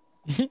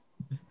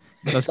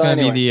 That's So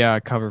gonna anyway. be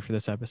the cover for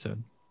this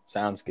episode.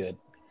 Sounds good.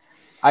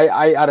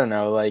 I don't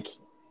know. Like,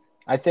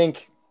 I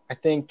think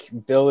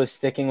Bill is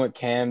sticking with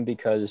Cam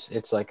because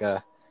it's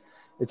a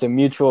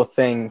mutual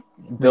thing.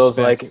 Bill's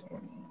Respect.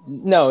 like,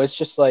 no, it's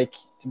just like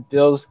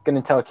Bill's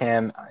gonna tell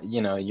Cam,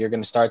 you're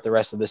gonna start the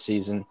rest of the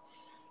season.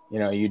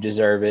 You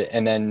deserve it.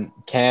 And then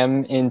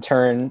Cam in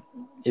turn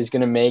is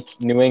gonna make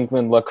New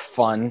England look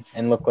fun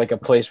and look like a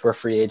place where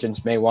free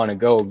agents may want to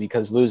go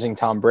because losing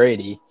Tom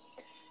Brady,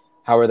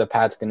 how are the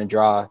Pats gonna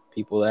draw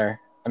people there?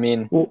 I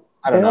mean, Well,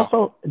 I don't know.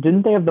 Also,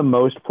 didn't they have the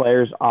most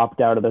players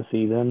opt out of the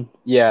season?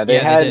 Yeah, they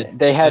had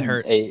That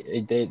hurt.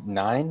 eight,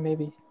 9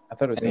 maybe, I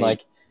thought it was and eight.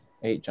 like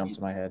Eight jumped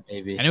to my head.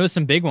 maybe. And it was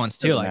some big ones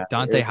too, Doesn't like matter.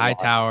 Dante It was a lot.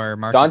 Hightower,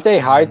 Marcus Dante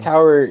Cannon.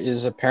 Hightower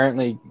is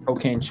apparently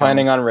Cocaine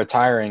planning on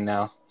retiring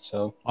now.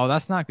 So Oh,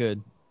 that's not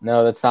good.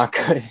 no, that's not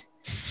good.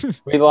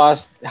 We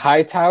lost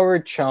Hightower,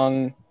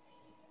 Chung,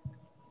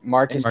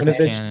 Marcus Marcus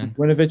Cannon. Cannon.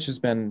 Winovich has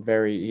been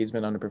he's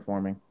been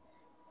underperforming.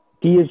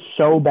 He is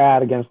so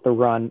bad against the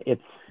run.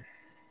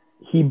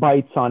 He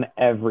bites on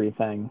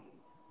everything.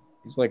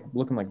 He's like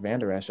looking like Van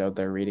Der Esch out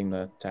there reading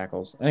the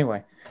tackles.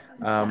 Anyway,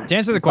 To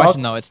answer the question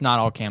though, it's not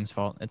all Cam's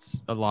fault.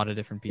 It's a lot of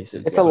different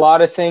pieces. It's a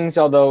lot of things,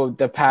 although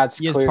the Pats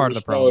He is clearly part of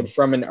the problem. showed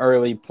from an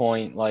early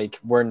point, like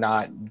we're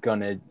not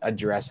gonna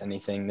address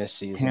anything this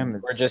season. Cam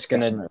is We're just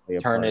gonna definitely a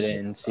turn part it of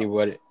in,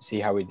 it. see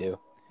how we do.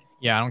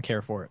 Yeah, I don't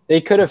care for it.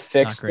 They could have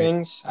fixed great.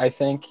 things, I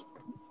think.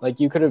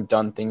 Like you could have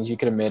done things, you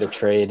could have made a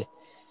trade.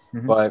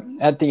 Mhm. But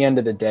at the end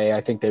of the day,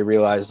 I think they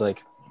realized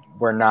like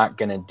we're not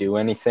gonna do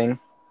anything.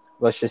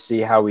 Let's just see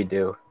how we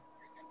do.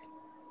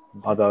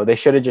 Although they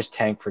should have just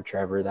tanked for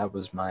Trevor. That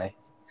was my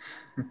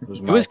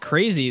It was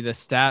crazy the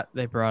stat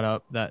they brought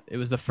up that it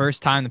was the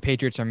first time the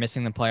Patriots are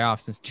missing the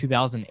playoffs since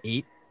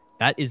 2008.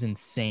 That is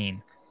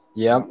insane.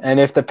 Yep. And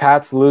if the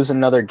Pats lose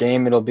another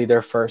game, it'll be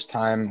their first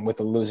time with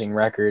a losing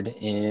record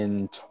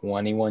in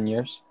 21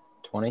 years.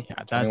 20? Yeah,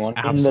 that's 21?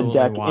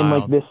 absolutely in like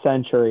wild. this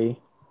century.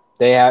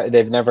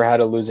 They've never had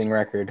a losing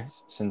record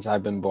since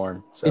I've been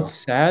born. So It's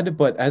sad,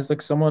 but as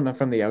like someone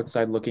from the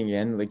outside looking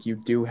in, like you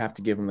do have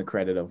to give them the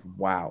credit of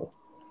wow,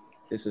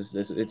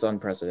 it's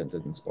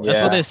unprecedented in sports. That's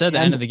Yeah. what they said at the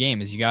end of the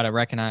game is you got to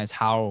recognize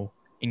how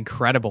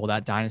incredible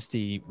that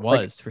dynasty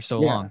was for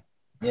so yeah. long.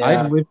 yeah.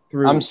 I've lived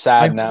through. I'm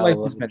sad my now.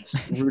 whole life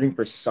has been rooting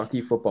for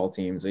sucky football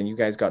teams, and you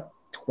guys got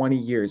 20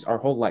 years, our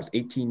whole life,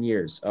 18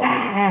 years of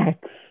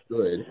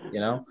good.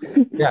 Yeah.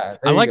 I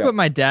there like you what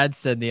my dad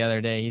said the other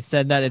day. He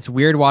said that it's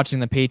weird watching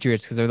the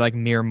Patriots because they're like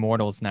mere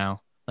mortals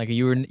now. Like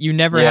you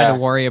never had Yeah. to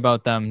worry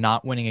about them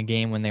not winning a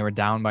game when they were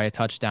down by a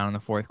touchdown in the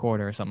fourth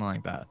quarter or something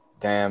like that.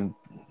 Damn.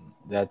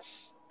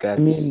 That's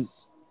mean-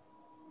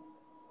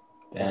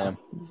 damn.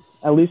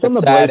 At least on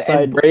That's the sad. bright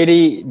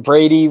And side,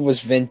 Brady was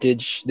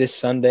vintage this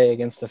Sunday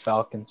against the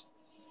Falcons.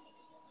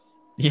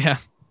 Yeah.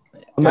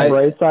 on the I-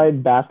 bright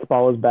side,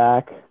 basketball is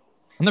back.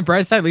 On the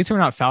bright side, at least we're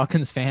not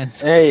Falcons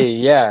fans. Hey,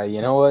 yeah,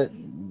 you know what?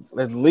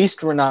 At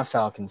least we're not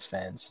Falcons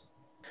fans.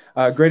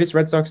 Greatest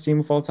Red Sox team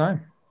of all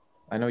time.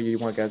 I know you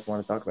guys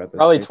want to talk about this.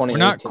 Probably Please. 2018. We're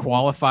not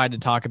qualified to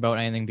talk about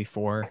anything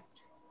before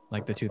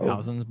like the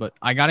 2000s, but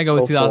I got to go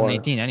with Go for it.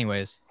 2018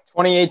 anyways.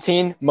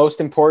 2018, most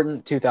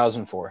important,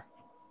 2004.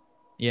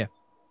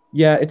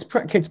 Yeah, it's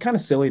kind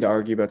of silly to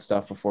argue about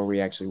stuff before we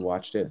actually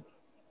watched it.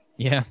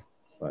 Yeah.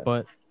 But-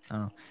 But I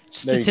don't know.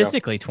 There you go.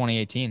 Statistically,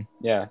 2018.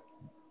 Yeah.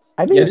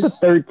 I think Yes. the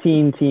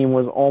 13 team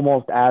was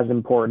almost as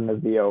important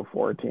as the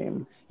 04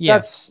 team. Yeah.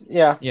 That's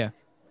yeah. Yeah.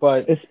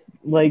 But It's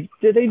like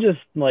they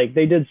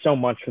did so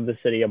much for the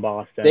city of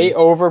Boston. they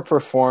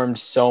overperformed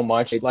so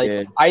much. They Like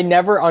did. I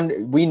never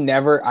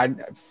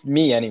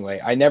me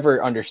anyway, I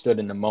never understood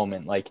in the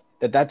moment like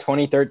that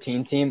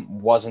 2013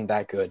 team wasn't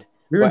that good.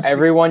 We were But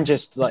everyone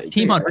just like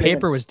Team on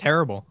paper was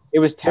terrible. it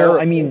was So, terrible.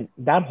 I mean,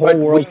 that whole but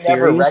World we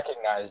never Series,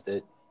 recognized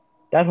it.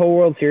 that whole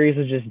World Series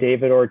was just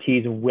David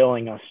Ortiz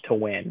willing us to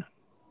win.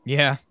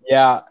 Yeah.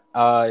 Yeah,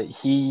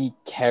 he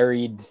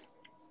carried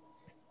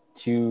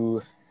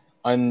to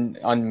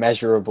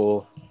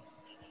unmeasurable.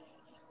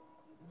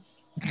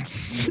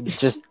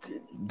 Just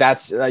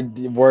that's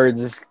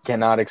words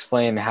cannot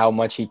explain how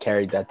much he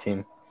carried that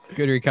team.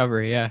 Good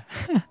recovery. Yeah.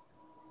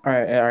 All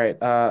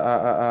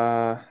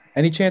right.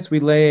 Any chance we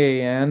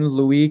lay in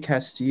Louis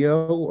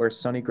Castillo or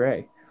Sonny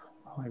Gray?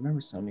 Oh, I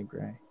remember Sonny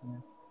Gray. Yeah.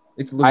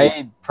 It's Louis.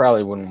 I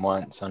probably wouldn't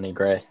want Sonny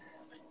Gray.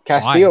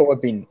 Castillo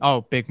would be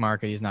Oh, big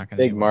market. He's not going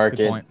to Big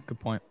market. Good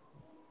point.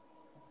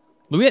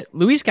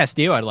 Luis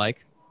Castillo, I'd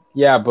like.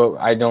 yeah, but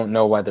I don't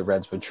know why the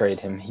Reds would trade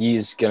him.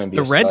 He's gonna be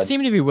The a Reds stud.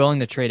 seem to be willing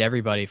to trade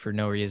everybody for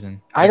no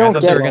reason. I don't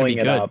thought get they it. were going to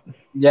be Blowing it good. up.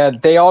 Yeah,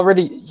 they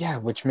already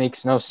which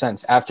makes no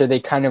sense after they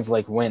kind of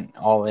like went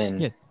all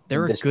in Yeah,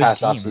 they're a this good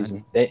past team,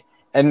 offseason.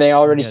 They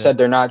already get said it.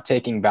 they're not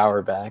taking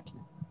Bauer back,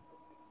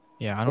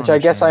 Yeah, I don't. which I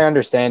guess I understand.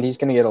 understand. He's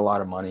gonna get a lot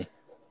of money,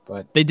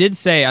 but They did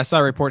say I saw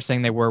a report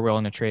saying they were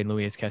willing to trade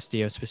Luis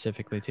Castillo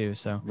specifically too.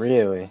 So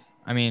really,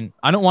 I mean,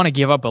 I don't want to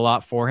give up a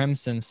lot for him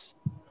since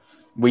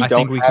we I don't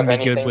think we have can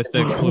be good anything with to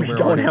the give. Kluber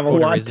don't or have a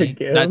lot to Odorizzi.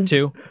 give. That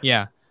too.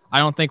 Yeah, I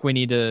don't think we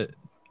need to.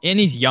 And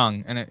he's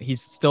young, and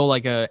he's still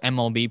like a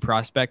MLB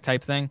prospect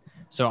type thing.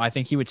 So I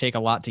think he would take a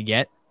lot to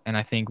get, and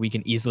I think we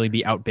can easily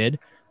be outbid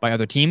by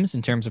other teams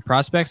in terms of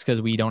prospects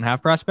because we don't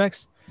have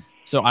prospects.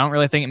 So I don't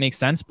really think it makes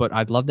sense, but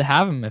I'd love to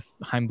have him if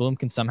Heim Bloom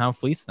can somehow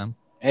fleece them.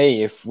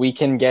 Hey, if we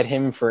can get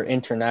him for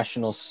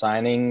international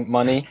signing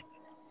money,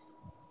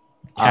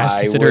 Cash I would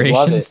love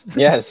considerations. it.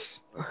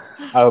 Yes,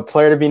 a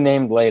player to be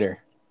named later.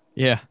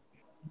 Yeah.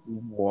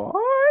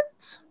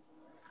 What?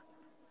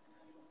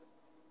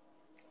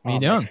 What are you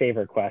My doing?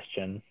 favorite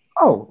question.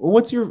 Oh,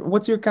 what's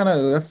your kind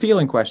of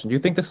feeling question? Do you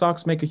think the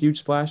Sox make a huge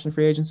splash in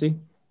free agency?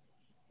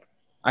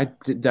 I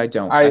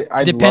don't.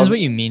 I It depends what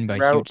you mean by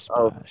route huge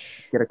of-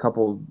 splash. get a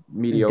couple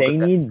mediocre.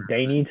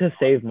 They need to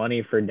save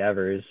money for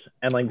Devers,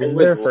 and like this I is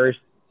their would love first.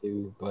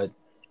 to, but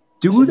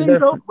Do they They're-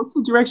 though? What's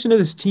the direction of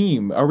this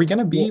team? Are we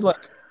gonna be like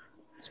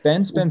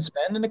spend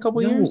in a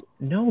couple years?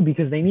 No,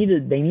 because they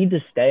need to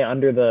stay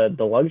under the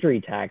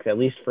luxury tax at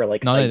least for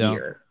like No, a they don't.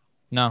 year.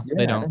 No, Yeah,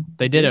 they I don't. think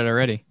They did it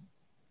already.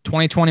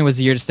 2020 was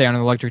the year to stay under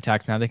the luxury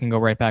tax. Now they can go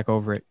right back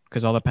over it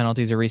because all the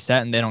penalties are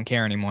reset and they don't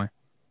care anymore.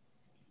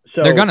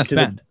 So They're gonna to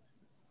the- spend.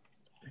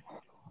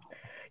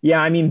 Yeah,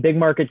 I mean, big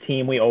market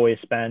team, we always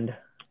spend.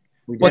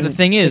 But the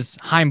thing is,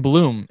 Heim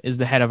Bloom is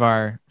the head of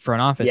our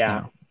front office Yeah.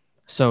 now.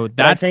 So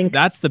I think-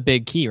 that's the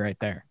big key right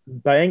there.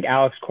 But I think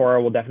Alex Cora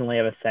will definitely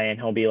have a say, and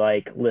he'll be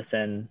like,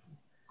 "Listen,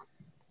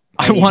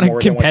 I need want a more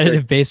than what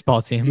competitive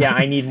baseball team. yeah,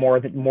 I need more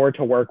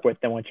to work with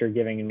than what you're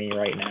giving me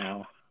right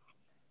now."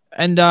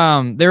 And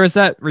there was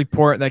that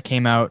report that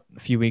came out a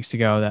few weeks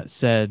ago that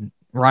said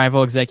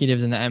rival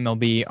executives in the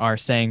MLB are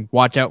saying,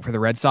 watch out for the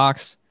Red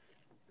Sox.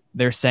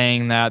 They're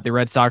saying that the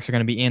Red Sox are going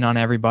to be in on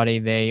everybody.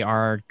 They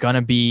are going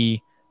to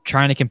be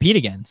trying to compete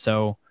again.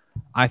 So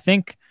I don't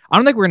think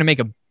we're going to make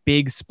a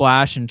big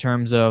splash in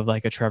terms of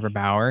like a Trevor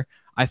Bauer.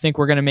 I think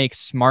we're going to make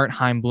smart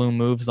Heim Bloom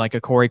moves like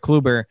a Corey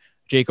Kluber,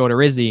 Jake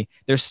Odorizzi.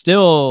 There's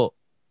still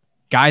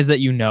guys that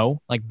you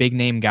know, like big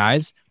name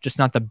guys, just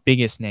not the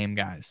biggest name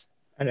guys.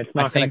 And it's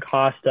I not going think- to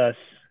cost us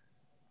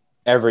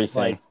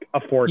everything. like a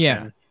fortune.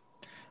 Yeah.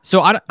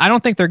 So I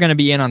don't think they're going to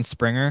be in on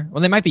Springer.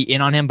 Well, they might be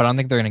in on him, but I don't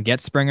think they're going to get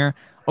Springer.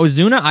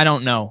 Ozuna, I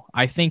don't know.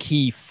 I think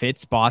he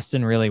fits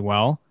Boston really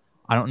well.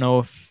 I don't know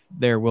if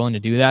they're willing to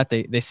do that.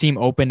 They seem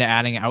open to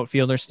adding an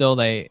outfielder still.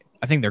 I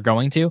think they're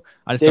going to.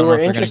 I just They don't know were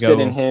if they're going to interested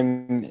go. in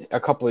him a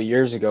couple of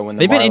years ago when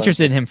They've been Marlins-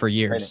 interested in him for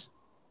years.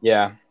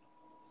 Yeah,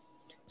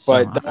 So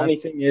but the only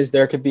thing is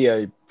there could be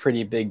a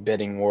pretty big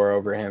bidding war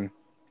over him.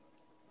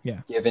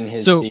 Yeah. given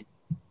his So- seat.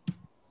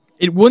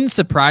 it wouldn't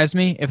surprise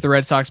me if the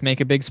Red Sox make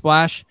a big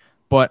splash,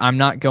 but I'm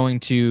not going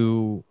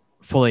to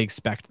fully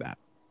expect that.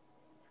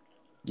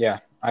 Yeah,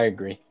 I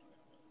agree.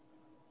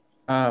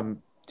 Do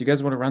you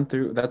guys want to run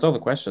through? That's all the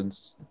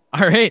questions.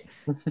 All right.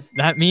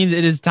 That means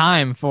it is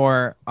time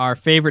for our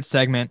favorite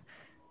segment.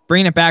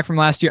 Bringing it back from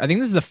last year. I think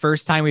this is the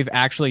first time we've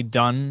actually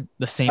done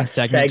the same A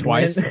segment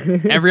twice.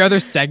 Every other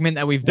segment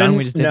that we've done,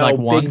 we just did no, like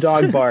once. Big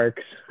dog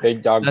barks.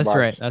 Big dog. That's barks.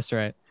 right. That's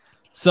right.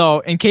 So,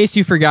 in case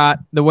you forgot,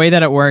 the way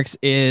that it works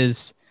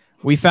is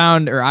I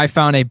found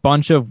a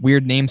bunch of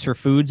weird names for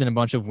foods and a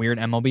bunch of weird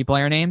MLB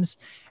player names.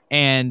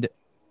 And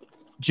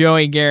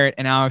Joey, Garrett,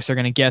 and Alex are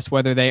going to guess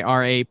whether they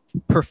are a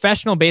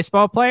professional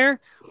baseball player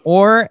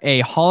or a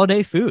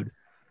holiday food.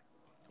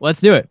 Let's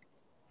do it.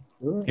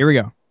 Here we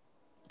go.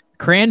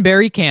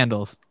 Cranberry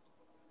candles.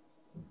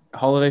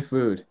 Holiday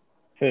food.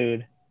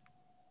 Food.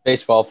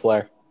 Baseball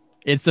flair.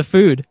 It's a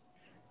food.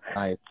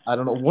 I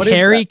don't know what is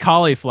Hairy that?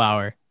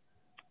 cauliflower.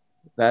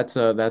 That's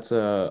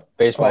a.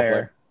 Baseball Player.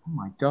 flair. Oh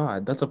my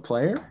god, that's a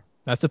player.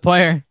 That's a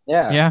player.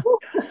 Yeah. Yeah.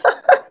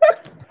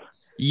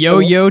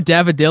 Yo-yo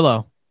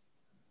Davadillo.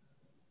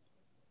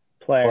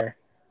 Player.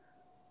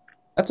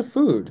 That's a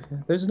food.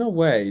 There's no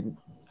way.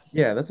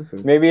 Yeah, that's a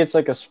food. Maybe it's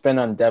like a spin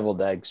on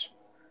deviled eggs.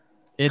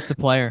 It's a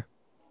player.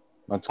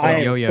 Let's go. I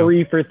am Yo-yo.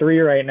 3 for 3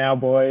 right now,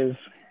 boys.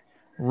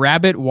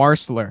 Rabbit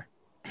Warsler.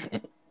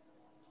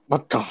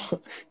 What the?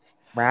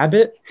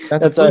 Rabbit.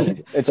 That's a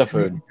food. It's a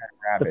food. The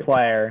Rabbit.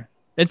 player.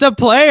 It's a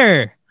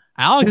player.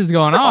 Alex is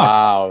going off.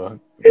 Wow.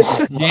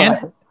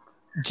 Jan-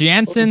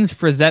 Jansen's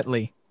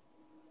Frizzetli.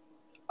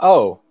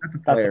 Oh, That's a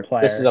That's player. a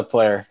player. this is a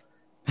player.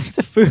 It's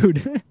a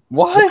food.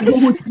 What?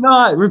 No, it's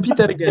not. Repeat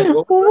that again.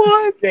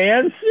 What?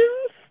 Dancing?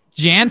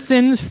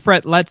 Jansen's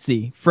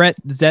Fretletzi.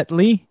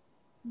 Fretzetli.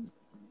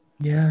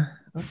 Yeah.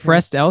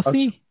 Frest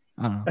Elsie?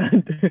 I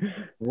don't know.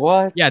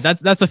 What? Yeah,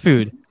 that's a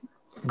food.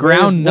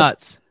 Ground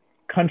nuts.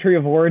 Country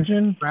of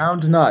origin?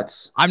 Ground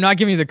nuts. I'm not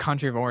giving you the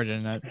country of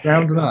origin.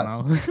 Ground I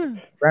nuts. don't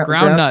know.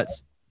 Ground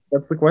nuts.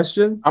 That's the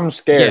question. I'm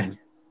scared. Yeah.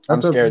 I'm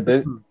That's a- scared.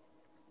 This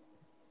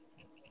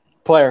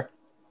player.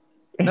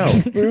 No,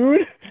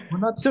 Food? we're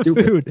not It's a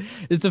stupid. food.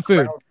 It's a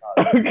food.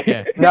 Okay.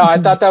 Yeah. No, I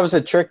thought that was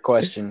a trick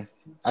question.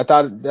 I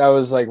thought that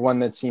was like one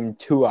that seemed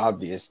too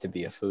obvious to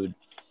be a food.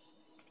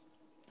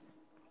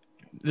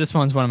 This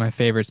one's one of my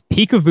favorites.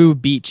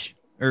 Peekaboo Beach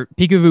or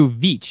Peekaboo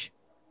Beach.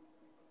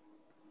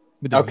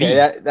 With a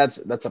Okay, V. that's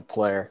a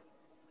player.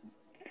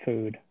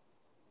 Food.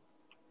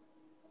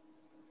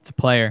 It's a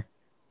player.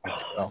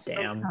 Let's go.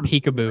 Damn.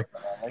 Peekaboo.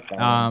 I like that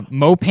one.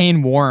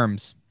 Mopane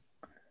worms.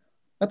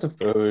 That's a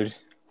Food.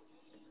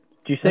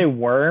 Did you say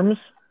worms?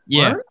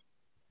 Yeah, Worm?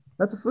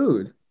 That's a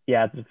food.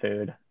 Yeah, it's a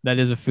food. that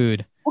is a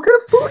food. What kind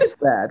of food is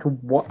that?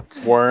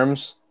 What?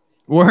 Worms.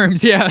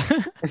 Worms, yeah.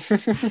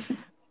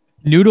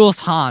 Noodles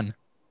Han.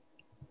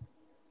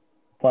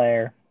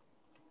 Player.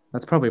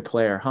 That's probably a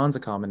player. Han's a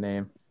common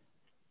name.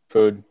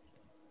 Food.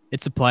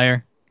 It's a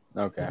player.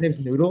 Okay. His name's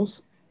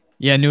Noodles.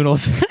 Yeah,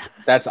 noodles.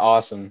 That's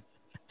awesome.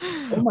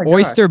 Oh my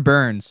Oyster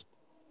Burns.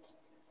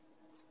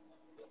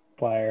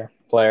 Player.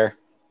 Player.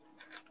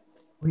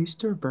 gosh.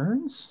 Oyster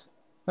Burns?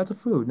 That's a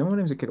food. No one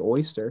names a kid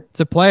oyster. It's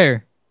a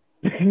player.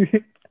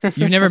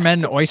 You've never met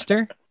an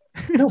oyster?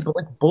 No, but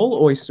like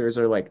bull oysters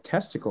are like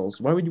testicles.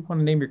 Why would you want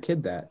to name your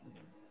kid that?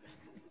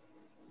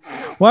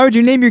 Why would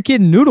you name your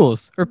kid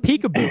Noodles or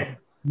Peekaboo?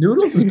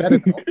 Noodles is better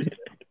than oyster.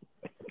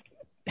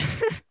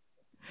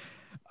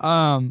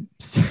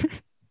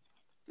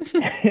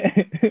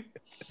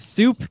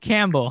 Soup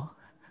Campbell.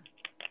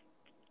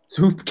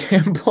 Soup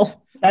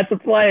Campbell. That's a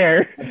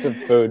player. That's a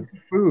food.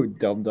 Food,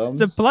 dum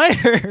dums. It's a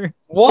player.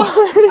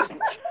 What?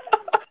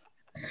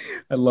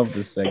 I love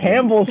this segment.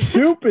 Campbell's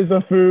soup is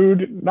a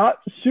food, not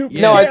soup.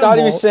 Yeah. No, I thought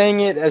he Campbell. was saying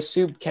it as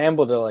Soup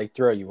Campbell to like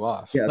throw you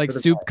off. Yeah, Like sort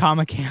of Soup,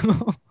 comma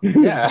Campbell.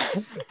 Yeah.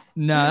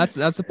 No,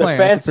 that's a player.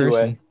 That's a fancy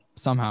person way.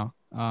 somehow.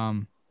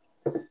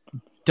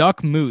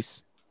 Duck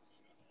Moose.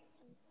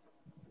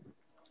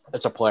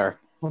 It's a player.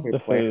 probably The a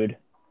player. food.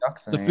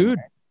 Duck's It's a name. food.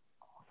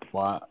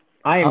 Wow.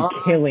 I am Huh?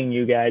 killing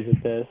you guys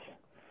with this.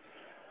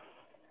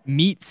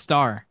 Meat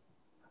Star.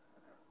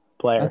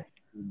 Player.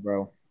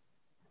 Bro.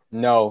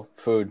 No,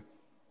 food.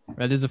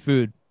 That is a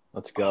food.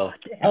 Let's go.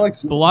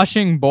 Alex,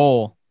 Blushing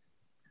Bowl.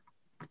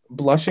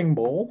 blushing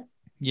bowl?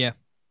 Yeah.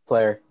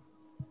 Player.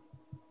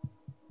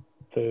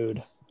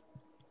 Food.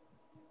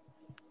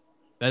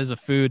 That is a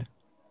food.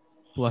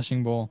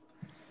 Blushing Bowl.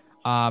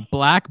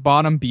 Black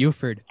Bottom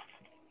Buford.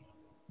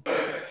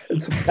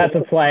 It's a That's a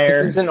This player.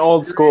 is an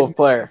old school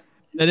player.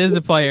 That is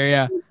a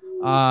player,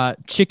 yeah.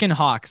 Chicken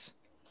Hawks.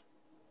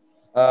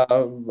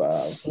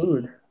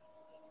 food.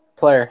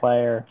 Player.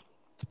 Player.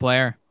 It's a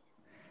player.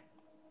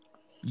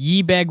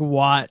 Yebeg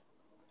Watt.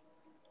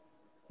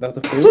 That's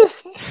a food.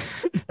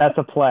 That's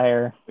a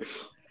player.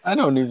 I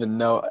don't even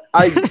know.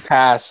 I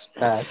pass.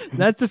 Pass.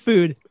 That's a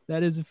food.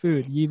 That is a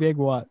food. Yebeg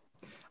Watt.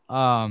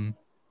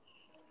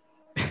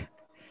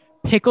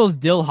 Pickles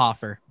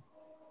Dillhofer.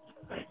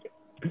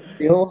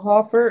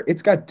 Dillhofer?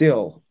 It's got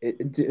dill.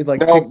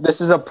 Like No,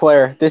 this is a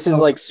player. This is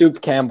like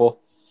Soup Campbell.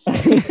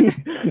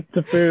 It's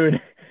a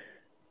food.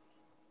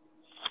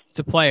 It's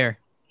a player.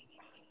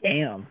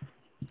 Damn.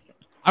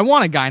 I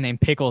want a guy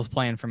named Pickles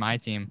playing for my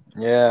team.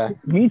 Yeah.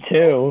 Me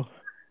too.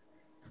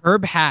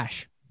 Herb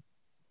Hash.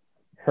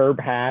 Herb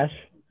Hash.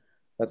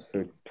 That's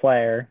food.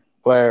 Player.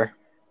 Player.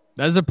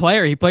 That is a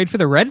player. He played for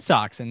the Red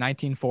Sox in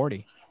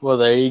 1940. Well,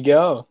 there you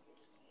go.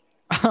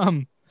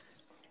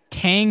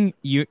 Tang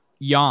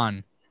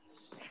Yan.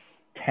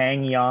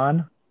 Tang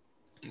Yan.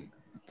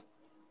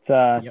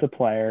 It's a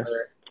player.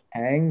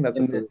 Hang? That's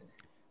a food.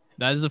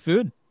 That is a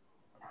food.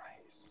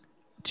 Nice.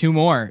 Two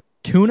more.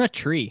 Tuna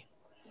Tree.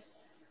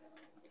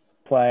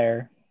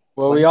 Player.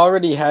 Well, we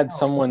already had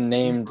someone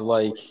named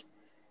like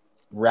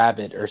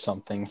Rabbit or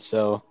something.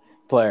 So,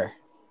 player.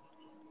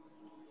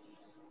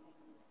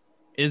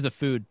 Is a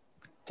food.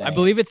 I Dang.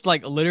 believe it's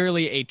like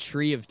literally a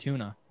tree of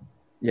tuna.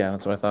 Yeah,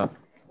 that's what I thought.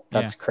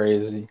 That's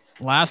crazy.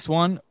 Last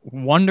one.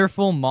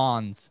 Wonderful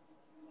Mons.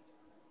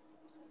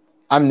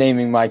 I'm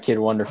naming my kid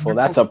Wonderful.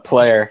 That's a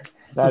player.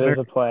 That is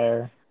a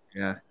player.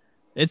 Yeah.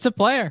 It's a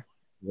player.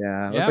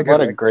 Yeah. Yeah. That's a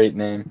What a good great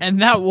name.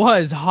 And that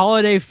was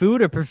Holiday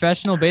Food, a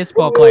professional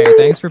baseball player.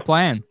 Thanks for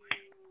playing.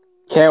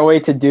 Can't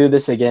wait to do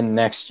this again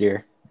next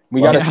year.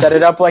 We Well, got to yeah. set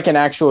it up like an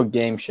actual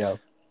game show.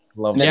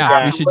 Love And it. then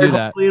Yeah, we should do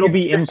that. Hopefully it'll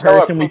be in Show a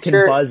person. We can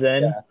picture. buzz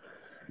in. Yeah.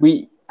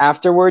 We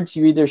afterwards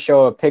you either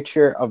show a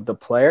picture of the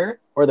player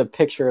or the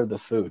picture of the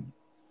food.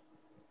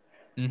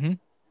 Mm-hmm.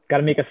 Got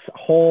to make a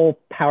whole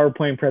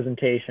PowerPoint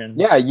presentation.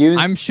 Yeah, use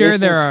I'm sure use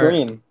there the are-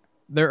 screen.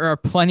 There are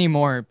plenty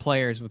more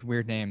players with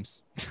weird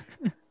names.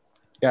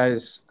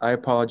 Guys, I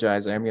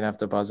apologize. I am gonna have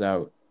to buzz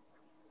out.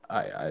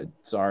 I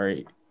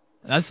sorry.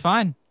 That's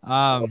fine.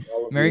 All of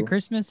Merry you.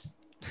 Christmas.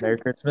 Merry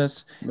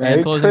Christmas.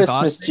 Merry closing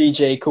Christmas, thoughts?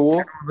 GJ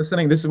Cool.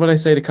 Listening, this is what I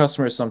say to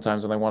customers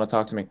sometimes when they want to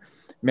talk to me.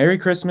 Merry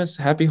Christmas,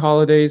 Happy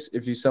Holidays.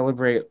 If you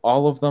celebrate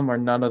all of them or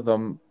none of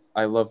them,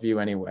 I love you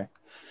anyway.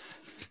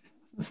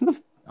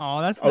 Oh,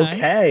 that's nice.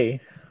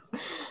 Okay.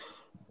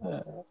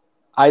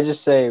 I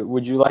just say,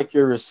 would you like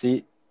your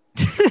receipt?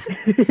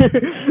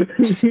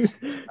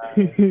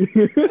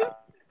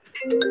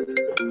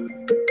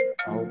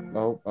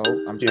 Oh,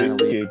 I'm trying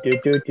to leave.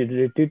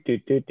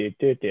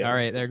 All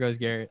right, there goes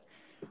Garrett.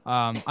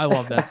 I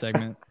love that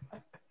segment.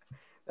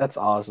 That's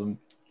awesome.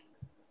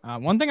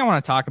 One thing I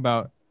want to talk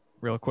about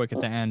real quick at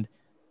the end,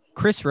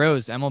 Chris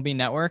Rose, MLB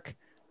Network,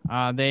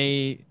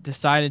 they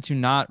decided to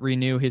not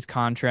renew his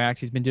contract.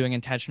 He's been doing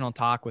intentional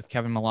talk with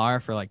Kevin Millar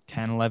for like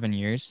 10, 11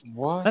 years.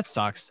 What? That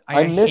sucks.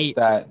 I missed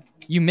that.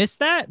 You missed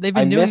that? They've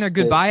been doing their missed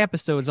it. goodbye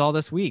episodes all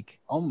this week.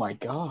 Oh my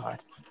God.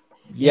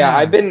 Yeah,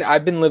 I've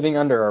been living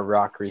under a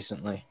rock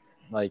recently.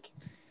 Like,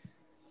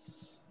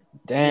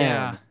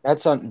 damn,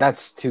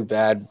 that's too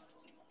bad.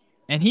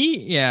 And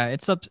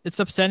it's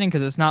upsetting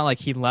because it's not like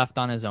he left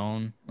on his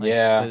own. Like,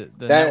 Yeah,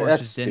 the that- network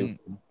that's just stupid.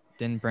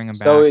 didn't bring him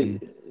So, back.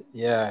 And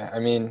yeah, I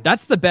mean,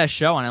 that's the best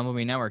show on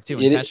MLB Network too.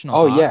 it- Intentional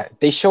oh talk. yeah,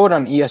 they show it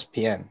on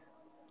ESPN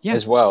Yeah.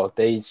 as well.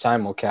 They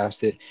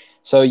simulcast it.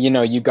 So,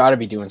 you got to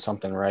be doing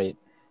something right.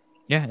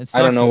 Yeah, it sucks.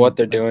 I don't know And, what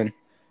they're like, doing.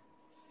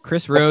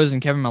 Chris That's- Rose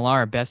and Kevin Millar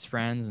are best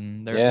friends,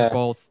 and they're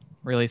both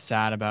really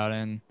sad about it.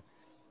 And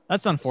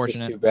that's It's unfortunate.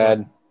 just too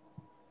bad.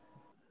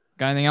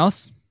 Got anything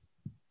else?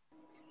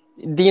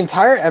 The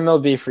entire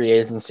MLB free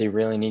agency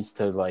really needs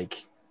to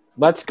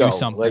let's go.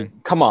 something.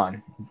 Like, come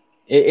on.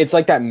 It's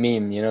like that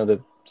meme,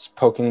 the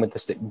poking with the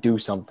stick. Do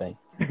something.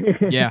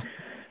 Yeah,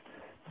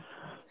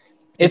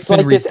 It's been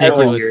like this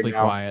every year ridiculously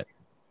now. quiet.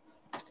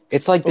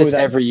 It's like Oh, this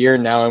that- every year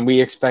now, and we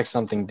expect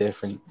something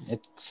different.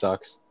 It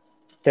sucks.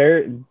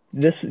 That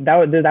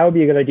would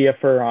be a good idea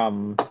for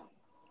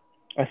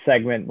a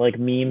segment, like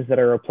memes that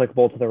are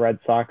applicable to the Red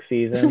Sox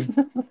season.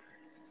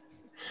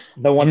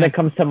 The one Yeah. that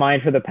comes to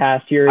mind for the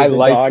past year I is the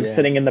like dog it.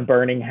 sitting in the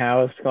burning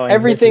house going,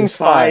 Everything's "This is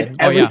fine. fine."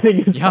 Oh, yeah. Everything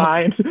is Yep.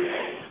 fine."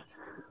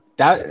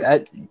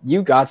 That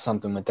you got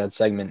something with that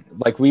segment.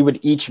 Like, we would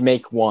each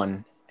make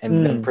one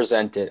and then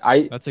present it.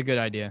 That's a good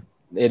idea.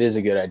 It is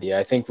a good idea.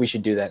 I think we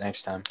should do that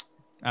next time.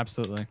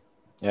 Absolutely.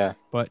 Yeah.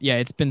 But yeah,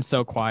 it's been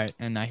so quiet,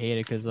 and I hate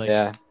it because like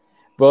Yeah.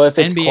 Well, if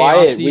it's NBA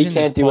quiet, offseason we is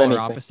can't do polar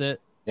anything.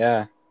 opposite.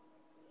 Yeah.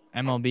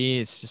 MLB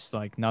is just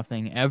like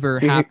nothing ever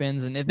Mhm.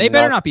 happens, and if they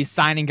better not be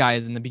signing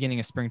guys in the beginning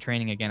of spring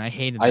training again. I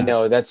hated that. I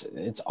know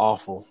it's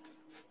awful.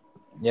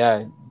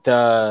 Yeah,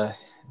 the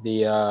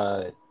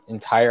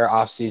entire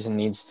offseason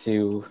needs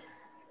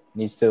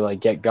to like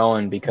get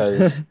going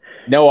because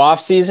no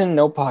offseason,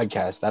 no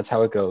podcast. That's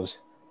how it goes.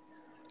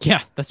 Yeah,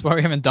 that's why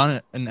we haven't done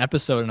an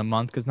episode in a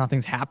month because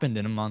nothing's happened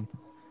in a month.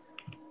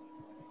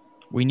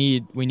 We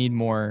need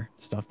more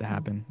stuff to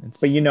happen.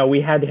 But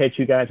we had to hit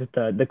you guys with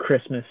the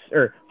Christmas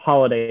or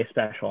holiday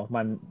special.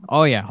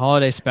 Oh yeah,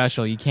 holiday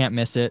special. You can't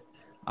miss it.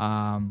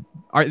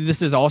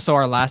 This is also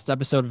our last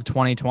episode of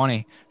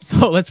 2020.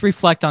 So let's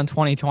reflect on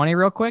 2020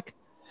 real quick.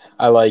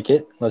 I like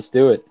it. Let's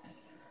do it.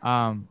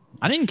 I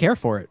didn't care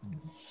for it.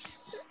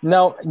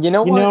 No, you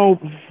know You what?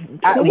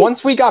 know,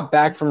 Once we got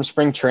back from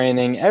spring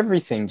training,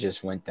 everything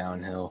just went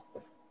downhill.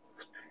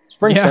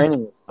 Spring Yeah,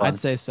 training was fun. I'd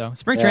say so.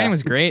 Spring Yeah. training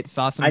was great.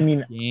 Saw some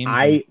games.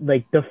 I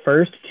like the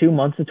first 2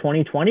 months of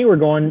 2020 were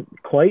going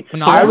quite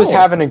Phenomenal. I was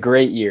swell. having a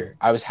great year.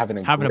 I was having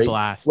a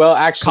blast. Well,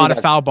 actually, Caught a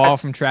that's- foul ball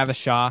that's- from Travis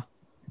Shaw.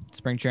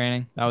 Spring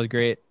training. That was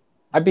great.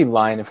 I'd be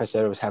lying if I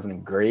said I was having a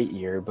great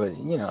year, but it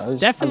was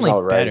Definitely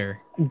all right. better.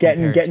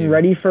 compared getting to-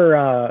 ready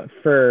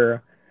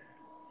for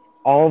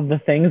all of the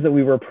things that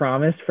we were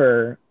promised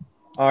for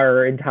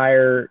our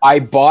entire I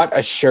bought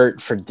a shirt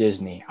for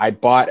Disney. I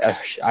bought a.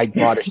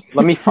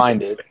 Let me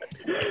find it.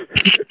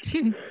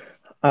 Yeah,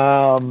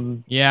 I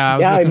was Yeah,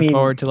 I looking mean-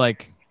 forward to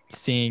like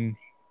seeing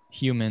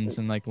humans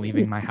and like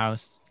leaving my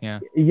house. Yeah.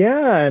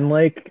 yeah, and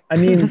like I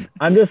mean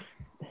I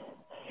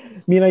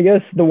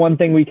guess the one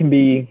thing we can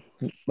be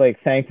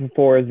like thankful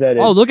for is that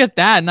Oh, look at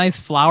that nice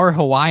flower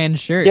Hawaiian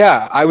shirt.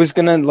 Yeah, I was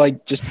gonna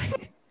just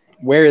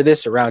wear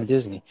this around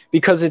Disney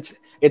because it's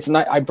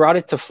not. I brought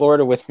it to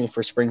Florida with me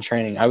for spring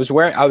training. I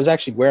was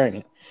actually wearing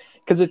it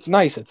because it's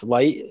nice. It's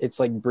light. It's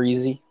like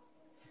breezy.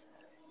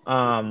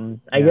 I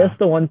Yeah. guess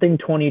the one thing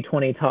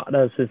 2020 taught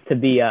us is to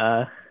be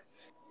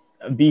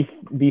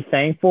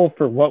thankful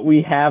for what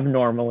we have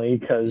normally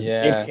because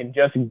Yeah. it can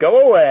just go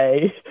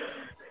away.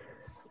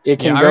 It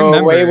can Yeah, I go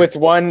away remember. with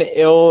one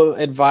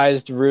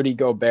ill-advised Rudy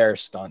Gobert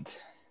stunt.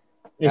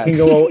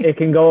 It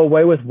can go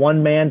away with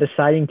one man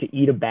deciding to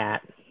eat a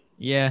bat.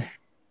 Yeah.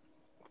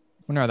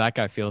 Wonder how that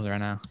guy feels right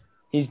now.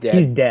 He's He's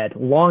dead. dead,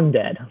 long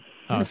dead.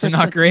 Oh, so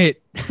not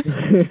great.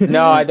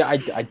 No, I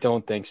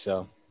don't think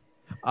so.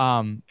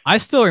 I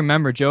still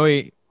remember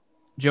Joey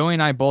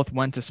and I both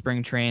went to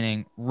spring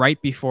training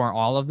right before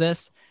all of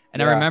this.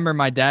 And I Yeah. remember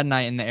my dad and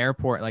I in the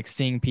airport, like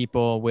seeing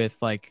people with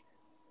like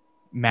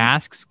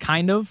masks,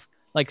 kind of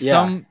like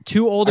Yeah.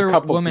 two older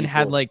couple women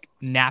had people. like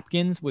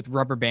napkins with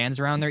rubber bands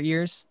around their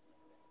ears.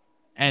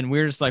 And we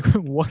were just like,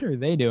 what are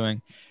they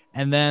doing?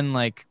 And then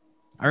like,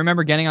 I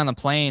remember getting on the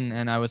plane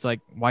and I was like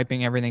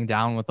wiping everything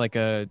down with like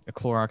a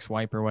Clorox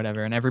wipe or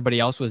whatever. And everybody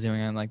else was doing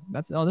it. I'm like,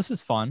 this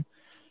is fun.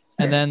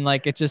 And then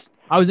like,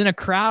 I was in a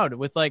crowd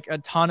with like a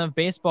ton of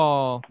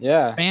baseball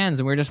Yeah. fans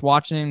and we were just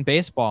watching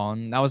baseball.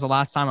 And that was the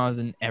last time I was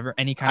in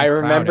any kind I of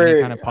crowd,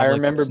 any kind of I public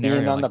remember being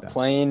scenario on like the that.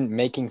 plane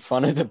making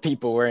fun of the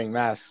people wearing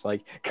masks.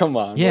 Like, come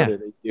on, Yeah. what are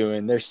they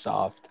doing? They're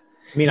soft.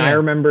 I mean, Yeah. I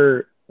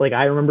remember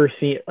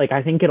seeing, like,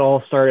 I think it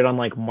all started on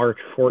like March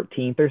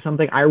 14th or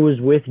something. I was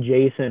with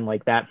Jason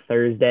like that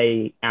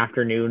Thursday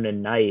afternoon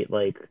and night,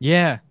 like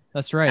Yeah,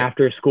 that's right.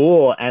 after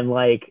school. And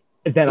like,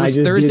 then It was I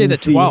just Thursday the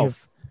didn't see him.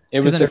 12th. It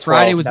was Because the then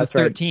Friday 12th. was the That's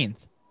right.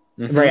 13th.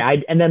 Mhm.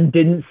 Right. And then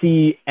didn't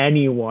see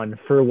anyone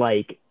for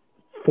like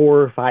 4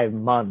 or 5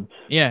 months.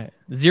 Yeah,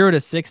 0 to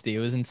 60. It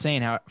was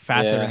insane how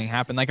fast Yeah. everything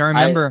happened. Like I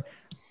remember,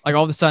 like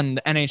all of a sudden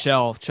the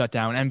NHL shut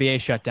down, NBA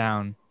shut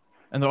down,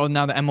 and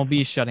now the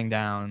MLB is shutting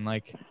down.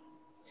 Like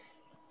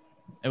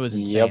it was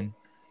insane.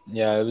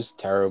 Yeah, it was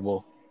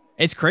terrible.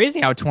 It's crazy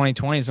how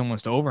 2020 is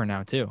almost over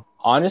now too.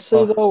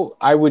 Honestly, though,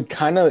 I would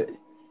kind of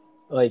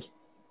like.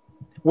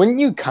 Wouldn't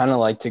you kind of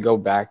like to go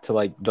back to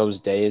like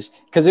those days?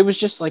 Because it was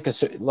just like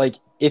like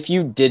if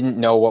you didn't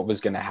know what was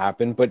going to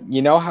happen, but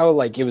you know how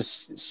like it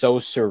was so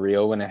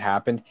surreal when it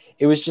happened.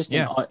 It was just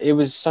it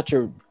was such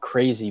a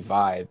crazy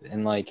vibe,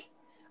 and like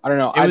I don't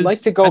know. I'd like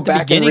to go at the back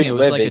and beginning, relive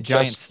it was like a it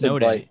giant just snow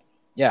to, day. like,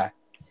 yeah.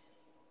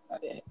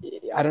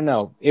 I don't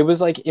know. It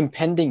was like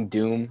impending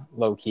doom,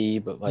 low key,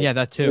 but like Yeah,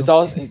 that too. It was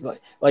all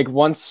like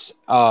once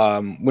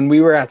when we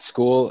were at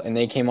school and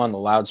they came on the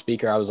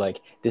loudspeaker, I was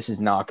like, "This is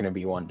not going to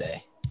be one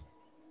day."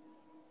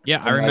 Yeah, I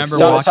And, like, remember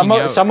some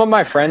walking out. some of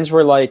my friends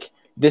were like,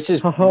 "This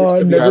could be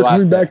our Never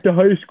last coming day." back to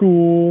high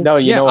school. No,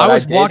 you Yeah, know what I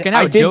was did? walking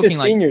out I did joking the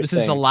like seniors this thing.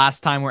 is the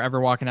last time we're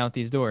ever walking out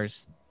these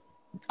doors.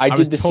 I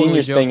was did the totally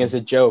seniors joking. thing as a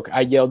joke.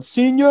 I yelled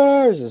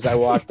 "seniors" as I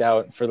walked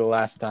out for the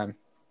last time.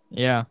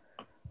 Yeah.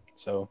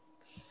 So,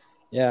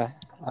 yeah,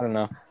 I don't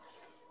know.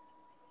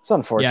 It's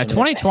unfortunate. Yeah,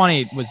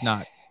 2020 was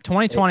not.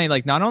 2020,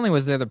 like not only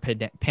was there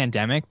the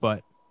pandemic,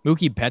 but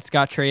Mookie Betts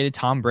got traded,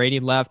 Tom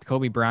Brady left,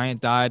 Kobe Bryant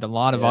died, a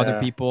lot of other Yeah.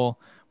 people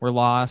were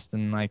lost,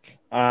 and like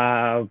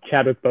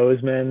Chadwick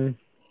Boseman.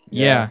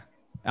 yeah,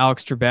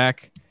 Alex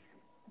Trebek,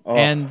 Oh,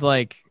 and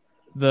like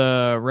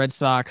the Red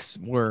Sox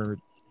were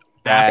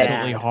Bad.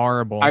 absolutely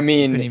horrible. I Couldn't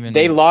mean, even-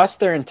 they lost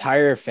their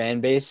entire fan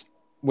base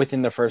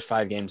within the first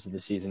 5 games of the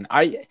season.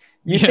 You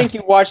Yeah. think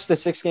you watched the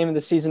 6th game of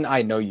the season?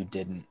 I know you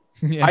didn't.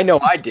 Yeah. I know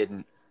I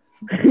didn't.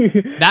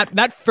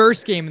 that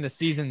first game in the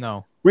season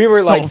though. We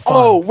were So like, fun.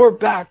 "Oh, we're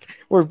back.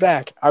 We're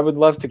back." I would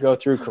love to go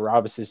through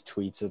Carabas's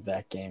tweets of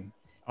that game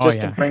just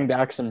Oh, to yeah. bring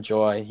back some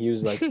joy. He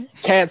was like,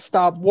 "Can't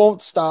stop,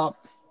 won't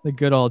stop." The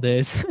good old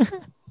days.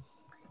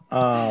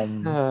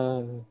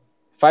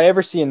 If I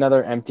ever see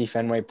another empty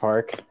Fenway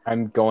Park,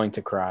 I'm going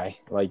to cry.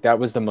 Like that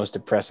was the most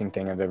depressing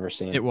thing I've ever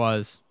seen. It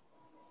was.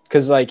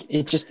 Because like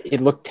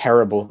it looked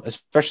terrible,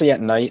 especially at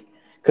night.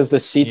 Because the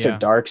seats Yeah. are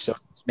dark, so it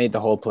made the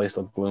whole place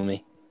look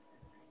gloomy.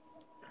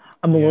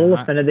 I'm a Yeah, little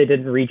I- offended they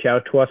didn't reach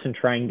out to us and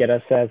try and get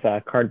us as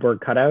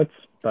cardboard cutouts.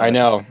 But I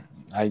know.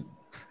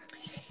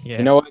 Yeah.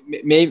 You know what?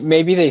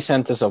 Maybe they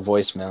sent us a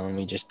voicemail and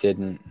we just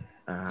didn't.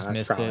 Just that's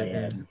missed probably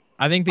it.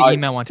 I think the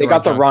email went to They our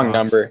got the junk wrong box.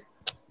 number.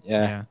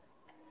 Yeah.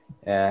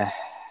 Yeah.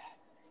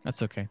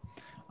 That's okay.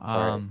 It's all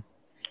right.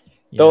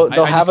 Yeah,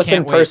 They'll I have just us in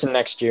can't wait. person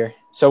next year,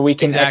 so we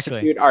can Exactly.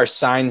 execute our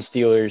sign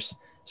stealers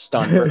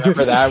stunt.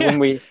 Remember that when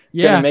we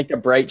Yeah. gonna make the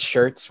bright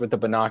shirts with the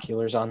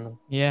binoculars on them?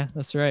 Yeah,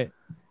 that's right.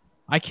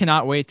 I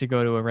cannot wait to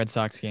go to a Red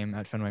Sox game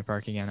at Fenway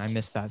Park again. I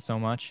miss that so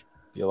much.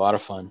 Be a lot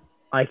of fun.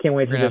 I can't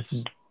wait We're to gonna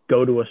just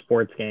go to a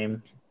sports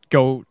game,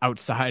 go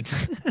outside.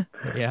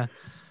 Yeah,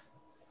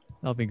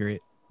 that'll be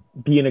great.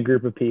 be in a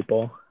group of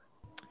people.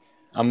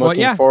 I'm Well,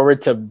 looking yeah.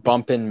 forward to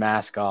bumping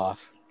Mask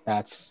off.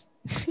 That's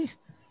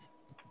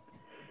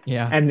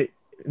Yeah. And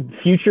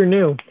Future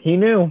knew. He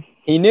knew.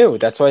 he knew.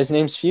 That's why his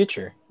name's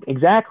Future.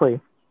 Exactly.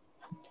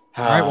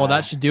 All right. Well,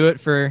 that should do it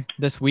for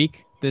this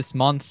week, this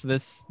month,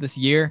 this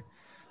year.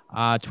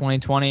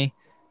 2020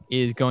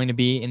 is going to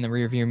be in the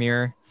rearview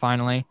mirror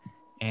finally,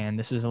 and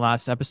this is the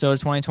last episode of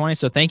 2020.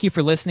 So thank you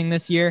for listening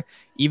this year.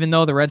 Even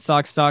though the Red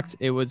Sox sucked,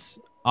 it was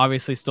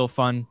obviously still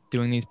fun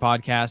doing these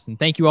podcasts. And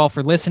thank you all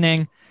for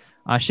listening.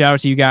 Shout out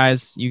to you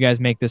guys. You guys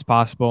make this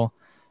possible.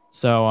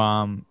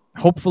 So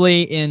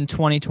hopefully in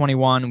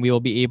 2021 we will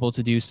be able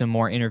to do some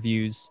more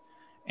interviews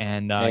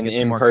and get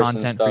some more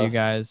in-person content for you stuff.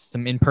 guys,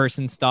 some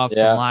in-person stuff,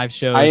 Yeah. some live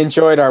shows. I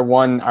enjoyed our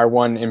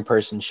one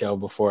in-person show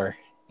before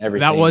everything.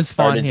 That was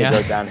fun, started yeah.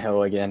 to go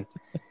downhill again.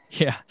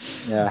 Yeah.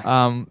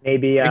 Yeah.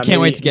 Maybe I can't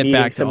wait to get meeting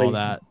back to some all of-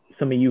 that.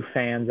 Some of you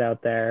fans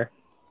out there.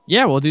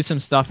 Yeah, we'll do some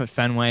stuff at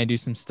Fenway, do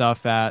some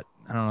stuff at,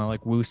 I don't know,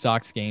 like Woo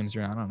Sox games,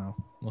 or I don't know.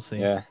 We'll see.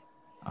 Yeah.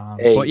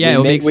 But yeah,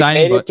 it'll be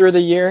exciting. We made But it through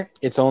the year.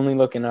 It's only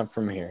looking up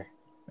from here.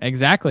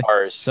 exactly.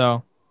 Ours.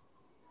 So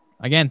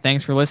again,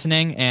 thanks for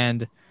listening.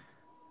 And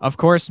of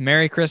course,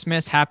 Merry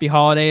Christmas, Happy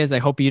Holidays. I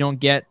hope you don't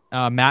get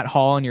Matt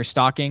Hall in your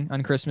stocking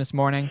on Christmas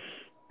morning.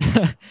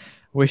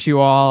 Wish you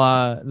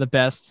all the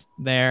best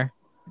there.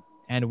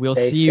 and we'll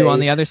Stay see you on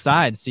safe. the other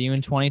side. See you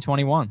in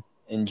 2021.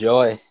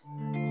 Enjoy.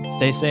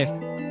 Stay safe.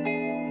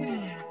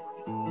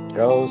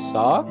 Go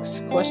Sox?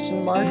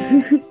 Question mark.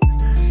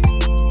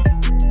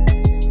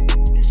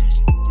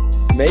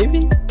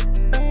 Maybe.